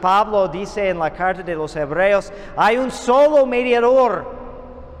que San Pablo dice en la carta de los Hebreos, hay un solo mediador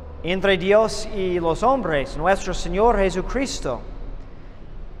entre Dios y los hombres, nuestro Señor Jesucristo.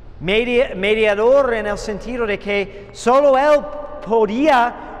 Mediador en el sentido de que solo Él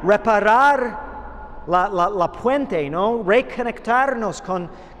podía reparar la puente, ¿no? Reconectarnos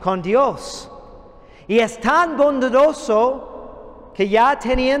con Dios. Y es tan bondadoso que ya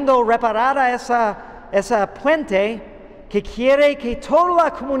teniendo reparada esa puente, que quiere que toda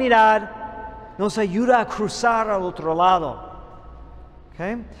la comunidad nos ayude a cruzar al otro lado.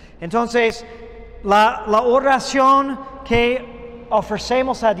 ¿Okay? Entonces, la oración que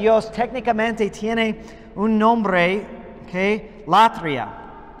ofrecemos a Dios técnicamente tiene un nombre, ¿okay? Latria.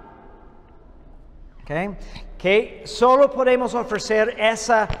 ¿Okay? Que solo podemos ofrecer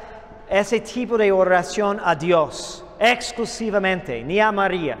ese tipo de oración a Dios, exclusivamente, ni a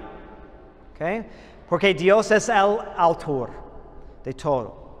María. ¿Okay? Porque Dios es el autor de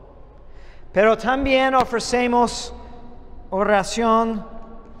todo. Pero también ofrecemos oración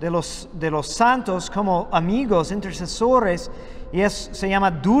de los santos como amigos, intercesores, y se llama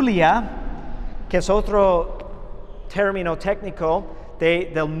dulia, que es otro término técnico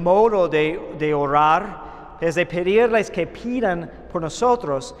del modo de orar, es de pedirles que pidan por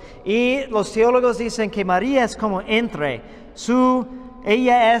nosotros. Y los teólogos dicen que María es como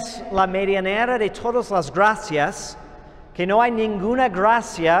ella es la medianera de todas las gracias, que no hay ninguna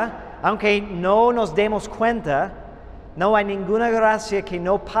gracia, aunque no nos demos cuenta, no hay ninguna gracia que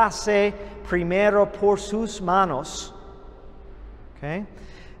no pase primero por sus manos. Okay.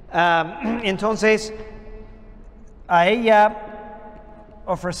 Entonces, a ella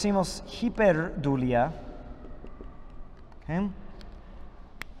ofrecimos hiperdulia, okay,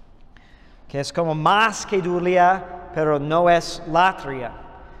 que es como más que dulia, pero no es latria.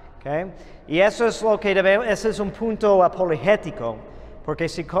 Okay. Y eso es lo que debemos, ese es un punto apologético, porque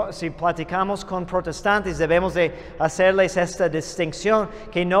si platicamos con protestantes debemos de hacerles esta distinción,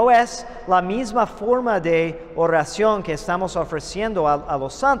 que no es la misma forma de oración que estamos ofreciendo a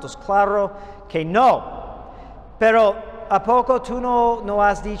los santos, claro que no. Pero ¿a poco tú no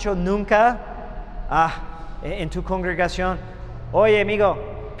has dicho nunca en tu congregación, oye amigo,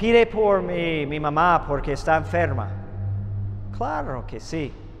 pide por mi mamá porque está enferma? Claro que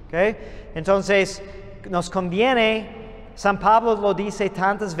sí. Okay. Entonces, nos conviene, San Pablo lo dice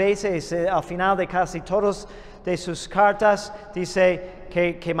tantas veces, al final de casi todas de sus cartas, dice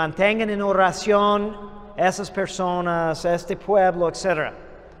que mantengan en oración esas personas, este pueblo, etc.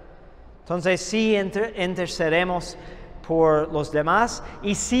 Entonces, sí intercedemos por los demás.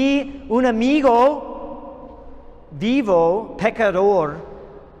 Y si un amigo vivo, pecador,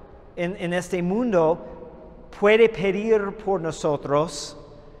 en este mundo, puede pedir por nosotros,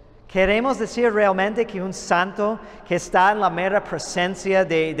 ¿queremos decir realmente que un santo que está en la mera presencia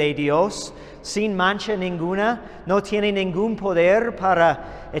de Dios, sin mancha ninguna, no tiene ningún poder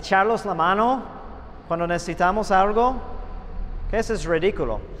para echarlos la mano cuando necesitamos algo? Que eso es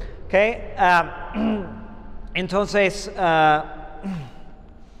ridículo. Okay. Entonces,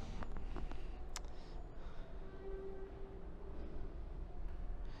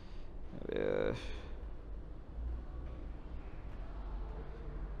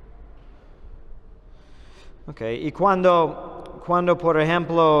 okay. Y cuando por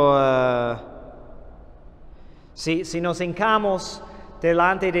ejemplo, si nos hincamos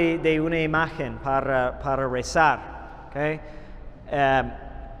delante de una imagen para rezar, okay,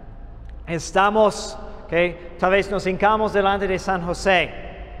 tal vez nos hincamos delante de San José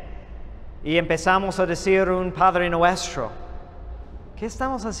y empezamos a decir un Padre Nuestro. ¿Qué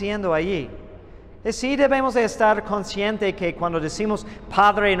estamos haciendo allí? Sí debemos de estar conscientes que cuando decimos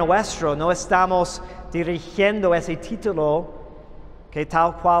Padre Nuestro no estamos dirigiendo ese título que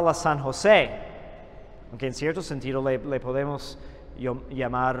tal cual a San José, aunque en cierto sentido le podemos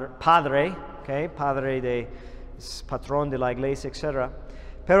llamar Padre, okay, Padre de patrón de la iglesia, etc.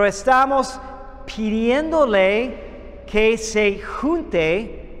 Pero estamos pidiéndole que se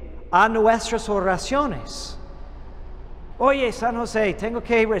junte a nuestras oraciones. Oye, San José, tengo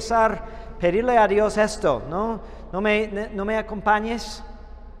que rezar, pedirle a Dios esto, ¿no me acompañes?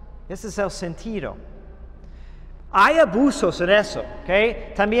 Ese es el sentido. Hay abusos en eso,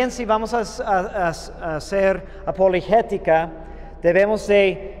 ¿ok? También si vamos a hacer apologética,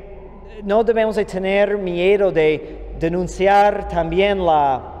 no debemos de tener miedo de denunciar también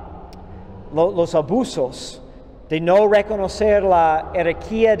los abusos, de no reconocer la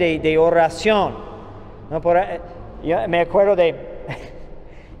jerarquía de oración. ¿No? Yo me acuerdo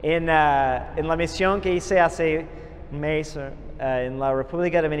en la misión que hice hace un mes en la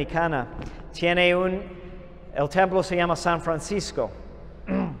República Dominicana, el templo se llama San Francisco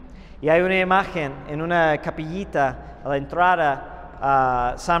y hay una imagen en una capillita a la entrada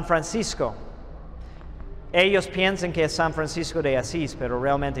a San Francisco. Ellos piensan que es San Francisco de Asís, pero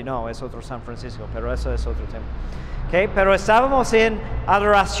realmente no, es otro San Francisco, pero eso es otro tema. Okay, pero estábamos en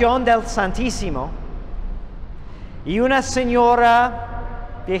adoración del Santísimo y una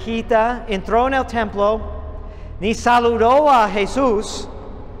señora viejita entró en el templo, ni saludó a Jesús,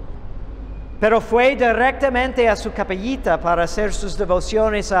 pero fue directamente a su capillita para hacer sus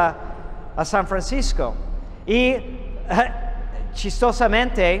devociones a San Francisco. Y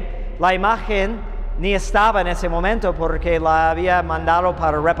chistosamente, la imagen ni estaba en ese momento porque la había mandado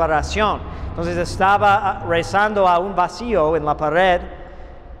para reparación. Entonces estaba rezando a un vacío en la pared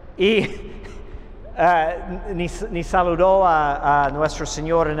y ni saludó a nuestro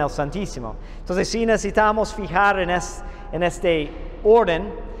Señor en el Santísimo. Entonces sí necesitamos fijar en este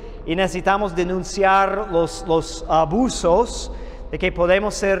orden y necesitamos denunciar los abusos de que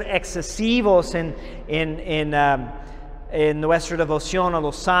podemos ser excesivos en nuestra devoción a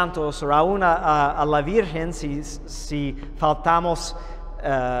los santos o aún a la Virgen si faltamos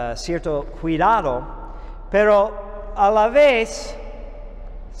cierto cuidado. Pero a la vez,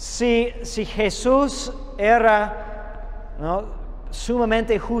 si Jesús era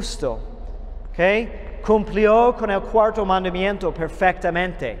sumamente justo, ¿okay? Cumplió con el cuarto mandamiento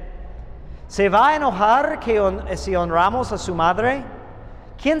perfectamente, ¿se va a enojar si honramos a su madre?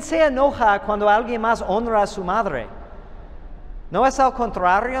 ¿Quién se enoja cuando alguien más honra a su madre? ¿No es al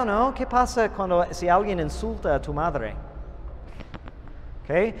contrario, no? ¿Qué pasa si alguien insulta a tu madre?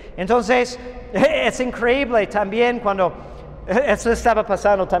 ¿Okay? Entonces, es increíble también cuando, eso estaba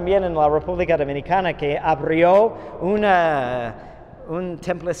pasando también en la República Dominicana, que abrió un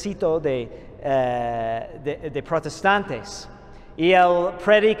templecito de protestantes. Y el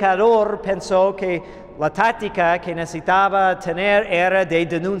predicador pensó que la táctica que necesitaba tener era de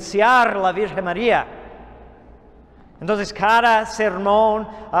denunciar a la Virgen María. Entonces cada sermón,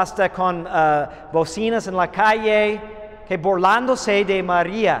 hasta con bocinas en la calle, que burlándose de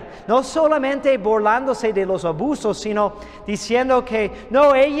María. No solamente burlándose de los abusos, sino diciendo que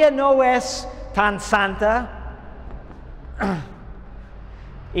no, ella no es tan santa.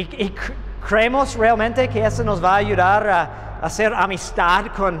 Y creemos realmente que eso nos va a ayudar a hacer amistad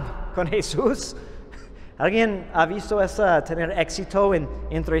con Jesús. ¿Alguien ha visto eso, tener éxito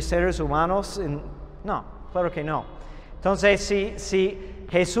entre seres humanos? No, claro que no. Entonces, si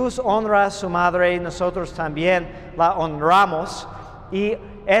Jesús honra a su madre, nosotros también la honramos, y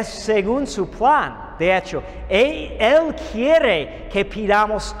es según su plan. De hecho, Él quiere que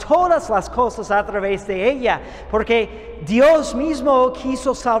pidamos todas las cosas a través de ella, porque Dios mismo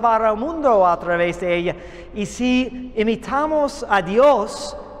quiso salvar al mundo a través de ella. Y si imitamos a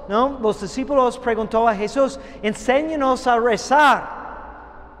Dios, ¿no? Los discípulos preguntó a Jesús, enséñanos a rezar.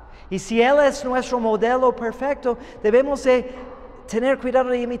 Y si Él es nuestro modelo perfecto, debemos de tener cuidado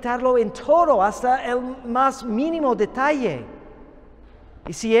de imitarlo en todo, hasta el más mínimo detalle.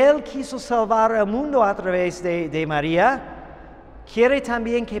 Y si Él quiso salvar al mundo a través de María, quiere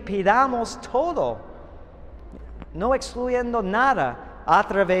también que pidamos todo, no excluyendo nada, a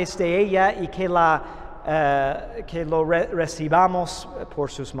través de ella, y que lo recibamos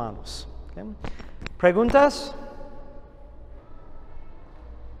por sus manos. ¿Okay? ¿Preguntas?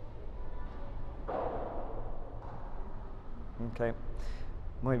 Okay.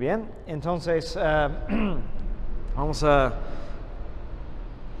 Muy bien. Entonces, vamos a...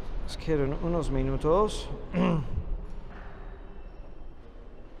 Nos quedan unos minutos.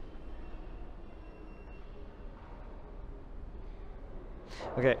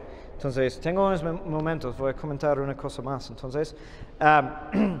 Ok, entonces tengo unos momentos, voy a comentar una cosa más. Entonces,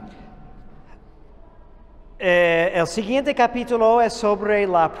 el siguiente capítulo es sobre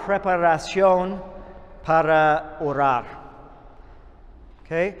la preparación para orar.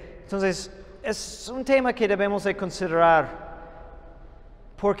 Okay? Entonces, es un tema que debemos de considerar.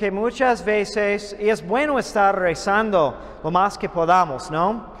 Porque muchas veces, y es bueno estar rezando lo más que podamos,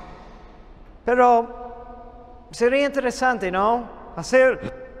 ¿no? Pero sería interesante, ¿no?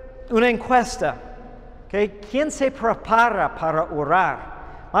 Hacer una encuesta. ¿Okay? ¿Quién se prepara para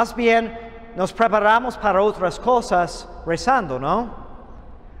orar? Más bien, nos preparamos para otras cosas rezando, ¿no?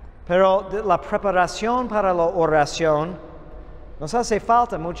 Pero la preparación para la oración nos hace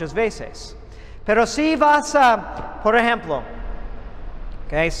falta muchas veces. Pero si vas a, por ejemplo,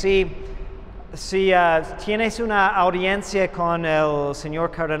 okay, si tienes una audiencia con el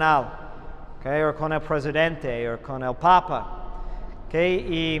señor cardenal, okay, o con el presidente, o con el papa, okay,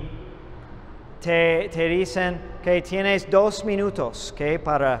 y te dicen que tienes 2 minutos, okay,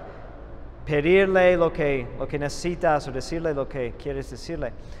 para pedirle lo que necesitas o decirle lo que quieres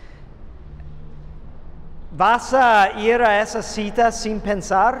decirle. ¿Vas a ir a esa cita sin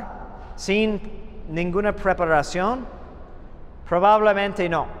pensar, sin ninguna preparación? Probablemente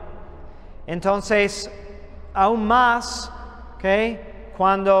no. Entonces, aún más, ¿okay?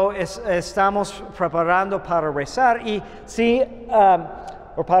 Cuando estamos preparando para rezar, y si es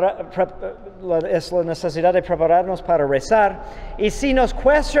la necesidad de prepararnos para rezar, y si nos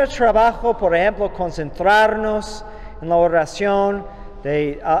cuesta trabajo, por ejemplo, concentrarnos en la oración,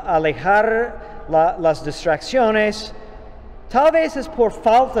 de alejar las distracciones, tal vez es por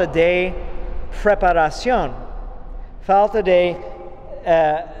falta de preparación, falta de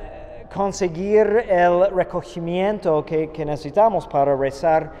conseguir el recogimiento que necesitamos para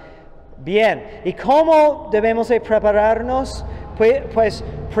rezar bien. ¿Y cómo debemos de prepararnos? Pues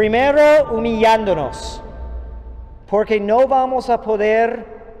primero humillándonos, porque no vamos a poder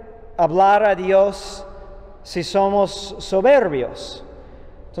hablar a Dios si somos soberbios.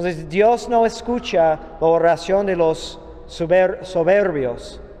 Entonces Dios no escucha la oración de los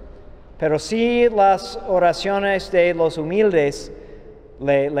soberbios, pero sí las oraciones de los humildes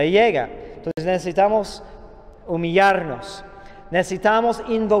le llegan. Entonces necesitamos humillarnos, necesitamos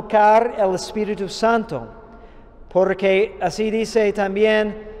invocar el Espíritu Santo, porque así dice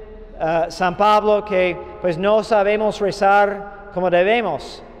también San Pablo, que pues no sabemos rezar como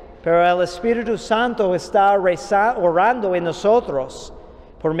debemos, pero el Espíritu Santo está orando en nosotros.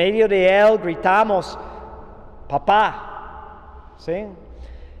 Por medio de Él gritamos, papá. ¿Sí?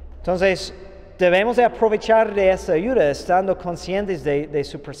 Entonces, debemos de aprovechar de esa ayuda, estando conscientes de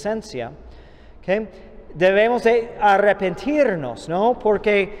su presencia. ¿Okay? Debemos de arrepentirnos, ¿no?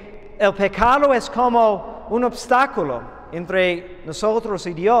 Porque el pecado es como un obstáculo entre nosotros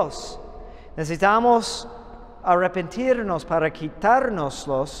y Dios. Necesitamos arrepentirnos para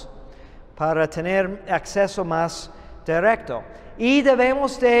quitárnoslos, para tener acceso más directo. Y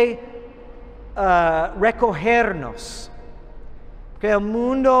debemos de recogernos, porque el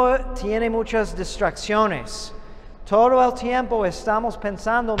mundo tiene muchas distracciones. Todo el tiempo estamos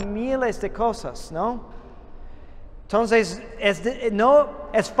pensando miles de cosas, ¿no? Entonces,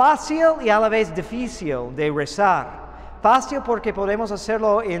 es fácil y a la vez difícil de rezar. Fácil porque podemos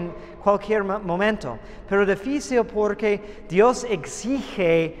hacerlo en cualquier momento, pero difícil porque Dios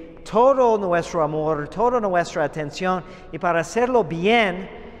exige todo nuestro amor, toda nuestra atención, y para hacerlo bien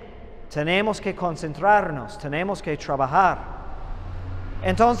tenemos que concentrarnos, tenemos que trabajar.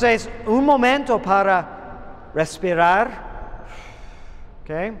 Entonces, un momento para respirar,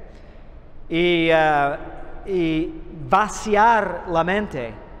 ¿okay? Y vaciar la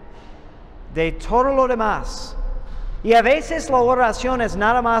mente de todo lo demás. Y a veces la oración es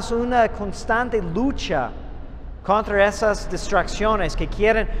nada más una constante lucha contra esas distracciones que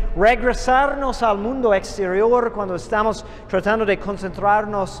quieren regresarnos al mundo exterior cuando estamos tratando de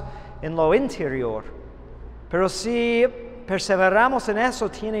concentrarnos en lo interior. Pero si perseveramos en eso,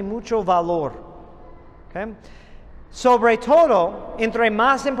 tiene mucho valor. ¿Okay? Sobre todo, entre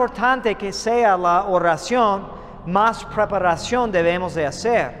más importante que sea la oración, más preparación debemos de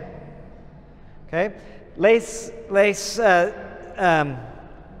hacer. ¿Okay? Les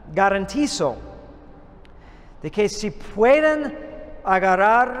garantizo de que si pueden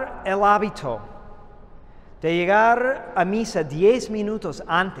agarrar el hábito de llegar a misa 10 minutos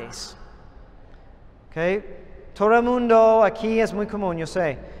antes, ¿okay? Todo el mundo aquí es muy común, yo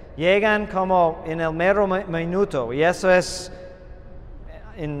sé, llegan como en el mero minuto, y eso es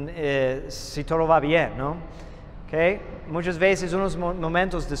si todo va bien, ¿no? ¿Okay? Muchas veces unos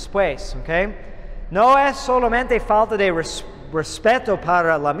momentos después, ¿okay? No es solamente falta de respeto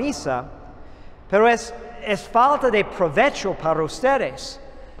para la misa, pero es falta de provecho para ustedes,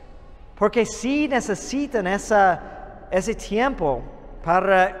 porque sí necesitan ese tiempo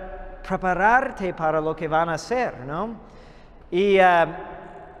para prepararte para lo que van a hacer, ¿no? Y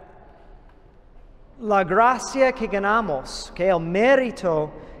la gracia que ganamos, que el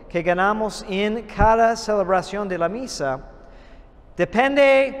mérito que ganamos en cada celebración de la misa,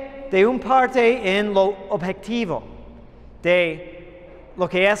 depende de un parte en lo objetivo, de lo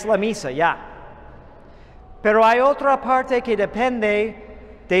que es la misa, ya. Pero hay otra parte que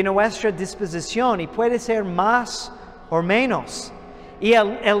depende de nuestra disposición y puede ser más o menos. Y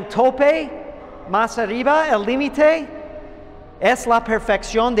el tope más arriba, el límite, es la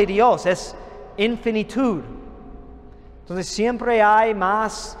perfección de Dios, es infinitud. Entonces siempre hay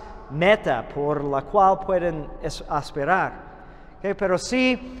más meta por la cual pueden aspirar. ¿Okay? Pero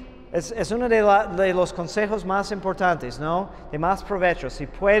sí, es uno de los consejos más importantes, ¿no? De más provecho. Si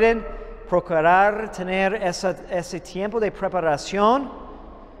pueden procurar tener ese tiempo de preparación,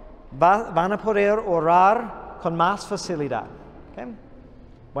 van a poder orar con más facilidad. ¿Okay?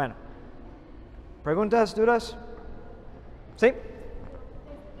 Bueno, ¿preguntas, dudas? ¿Sí? A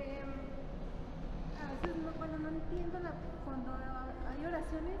veces no entiendo cuando hay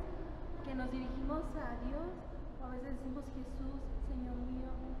oraciones que nos dirigimos a Dios, o a veces decimos Jesús, Señor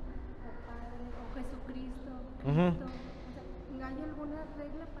mío, o Padre, o Jesucristo, Cristo. O sea, ¿hay alguna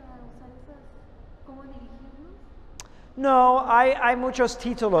regla para usar cómo dirigirnos? No, hay muchos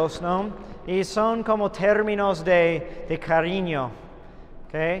títulos, ¿no? Y son como términos de cariño,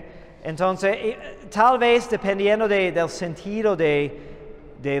 ¿okay? Entonces, tal vez dependiendo del sentido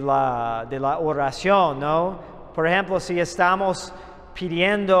de la oración, ¿no? Por ejemplo, si estamos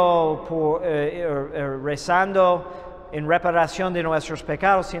pidiendo, rezando en reparación de nuestros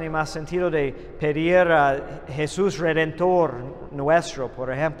pecados, tiene más sentido de pedir a Jesús Redentor nuestro,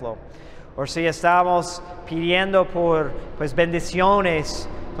 por ejemplo. O si estamos pidiendo por bendiciones,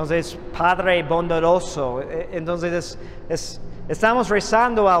 entonces Padre bondadoso, entonces estamos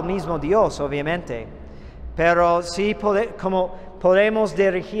rezando al mismo Dios, obviamente, pero sí como podemos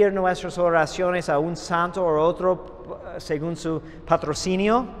dirigir nuestras oraciones a un santo o otro según su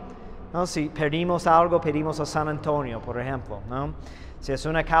patrocinio, ¿no? Si pedimos algo, pedimos a San Antonio, por ejemplo, ¿no? Si es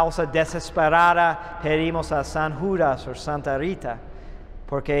una causa desesperada, pedimos a San Judas o Santa Rita,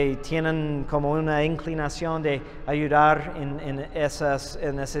 porque tienen como una inclinación de ayudar en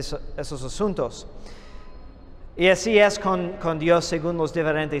esos asuntos. Y así es con Dios según los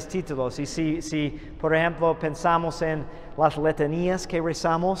diferentes títulos. Y si, por ejemplo, pensamos en las letanías que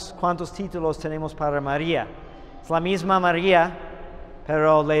rezamos, ¿cuántos títulos tenemos para María? Es la misma María,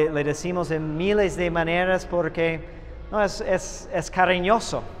 pero le decimos en miles de maneras porque no, es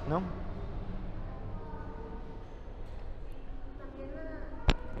cariñoso, ¿no? También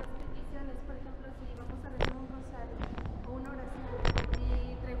las peticiones, por ejemplo, si vamos a rezar un rosario o una oración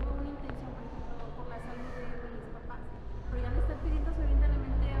y traigo una intención, por ejemplo, por la salud de mis papás, pero ya me están pidiendo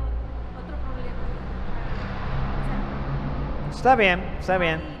solidarmente otro problema. Está bien, está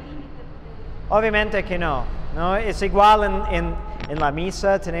bien. Obviamente que no, ¿no? Es igual en la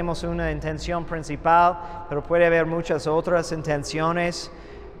misa, tenemos una intención principal, pero puede haber muchas otras intenciones,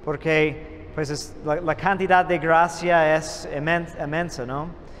 porque pues la cantidad de gracia es inmensa, ¿no?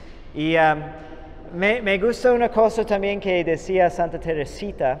 Y me gusta una cosa también que decía Santa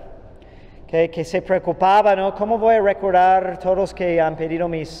Teresita, que se preocupaba, ¿no? ¿Cómo voy a recordar todos que han pedido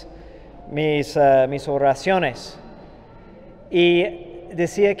mis oraciones? Y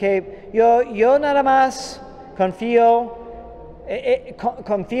decía que yo nada más confío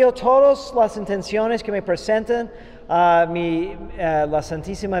todas las intenciones que me presentan a la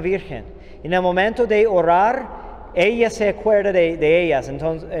Santísima Virgen. En el momento de orar, ella se acuerda de ellas.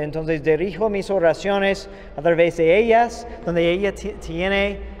 Entonces dirijo mis oraciones a través de ellas, donde ella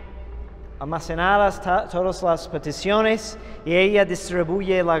tiene almacenadas todas las peticiones y ella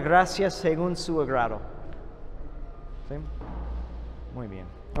distribuye la gracia según su agrado. ¿Sí? Muy bien.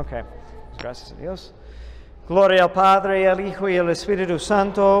 Ok. Gracias a Dios. Gloria al Padre, al Hijo y al Espíritu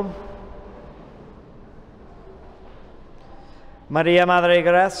Santo. María, Madre de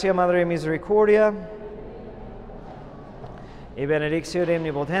Gracia, Madre de Misericordia. E benedictio de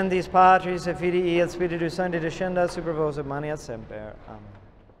omnipotentis Patris et Filii et Spiritus Sancti descenda super vos et manet semper. Amen.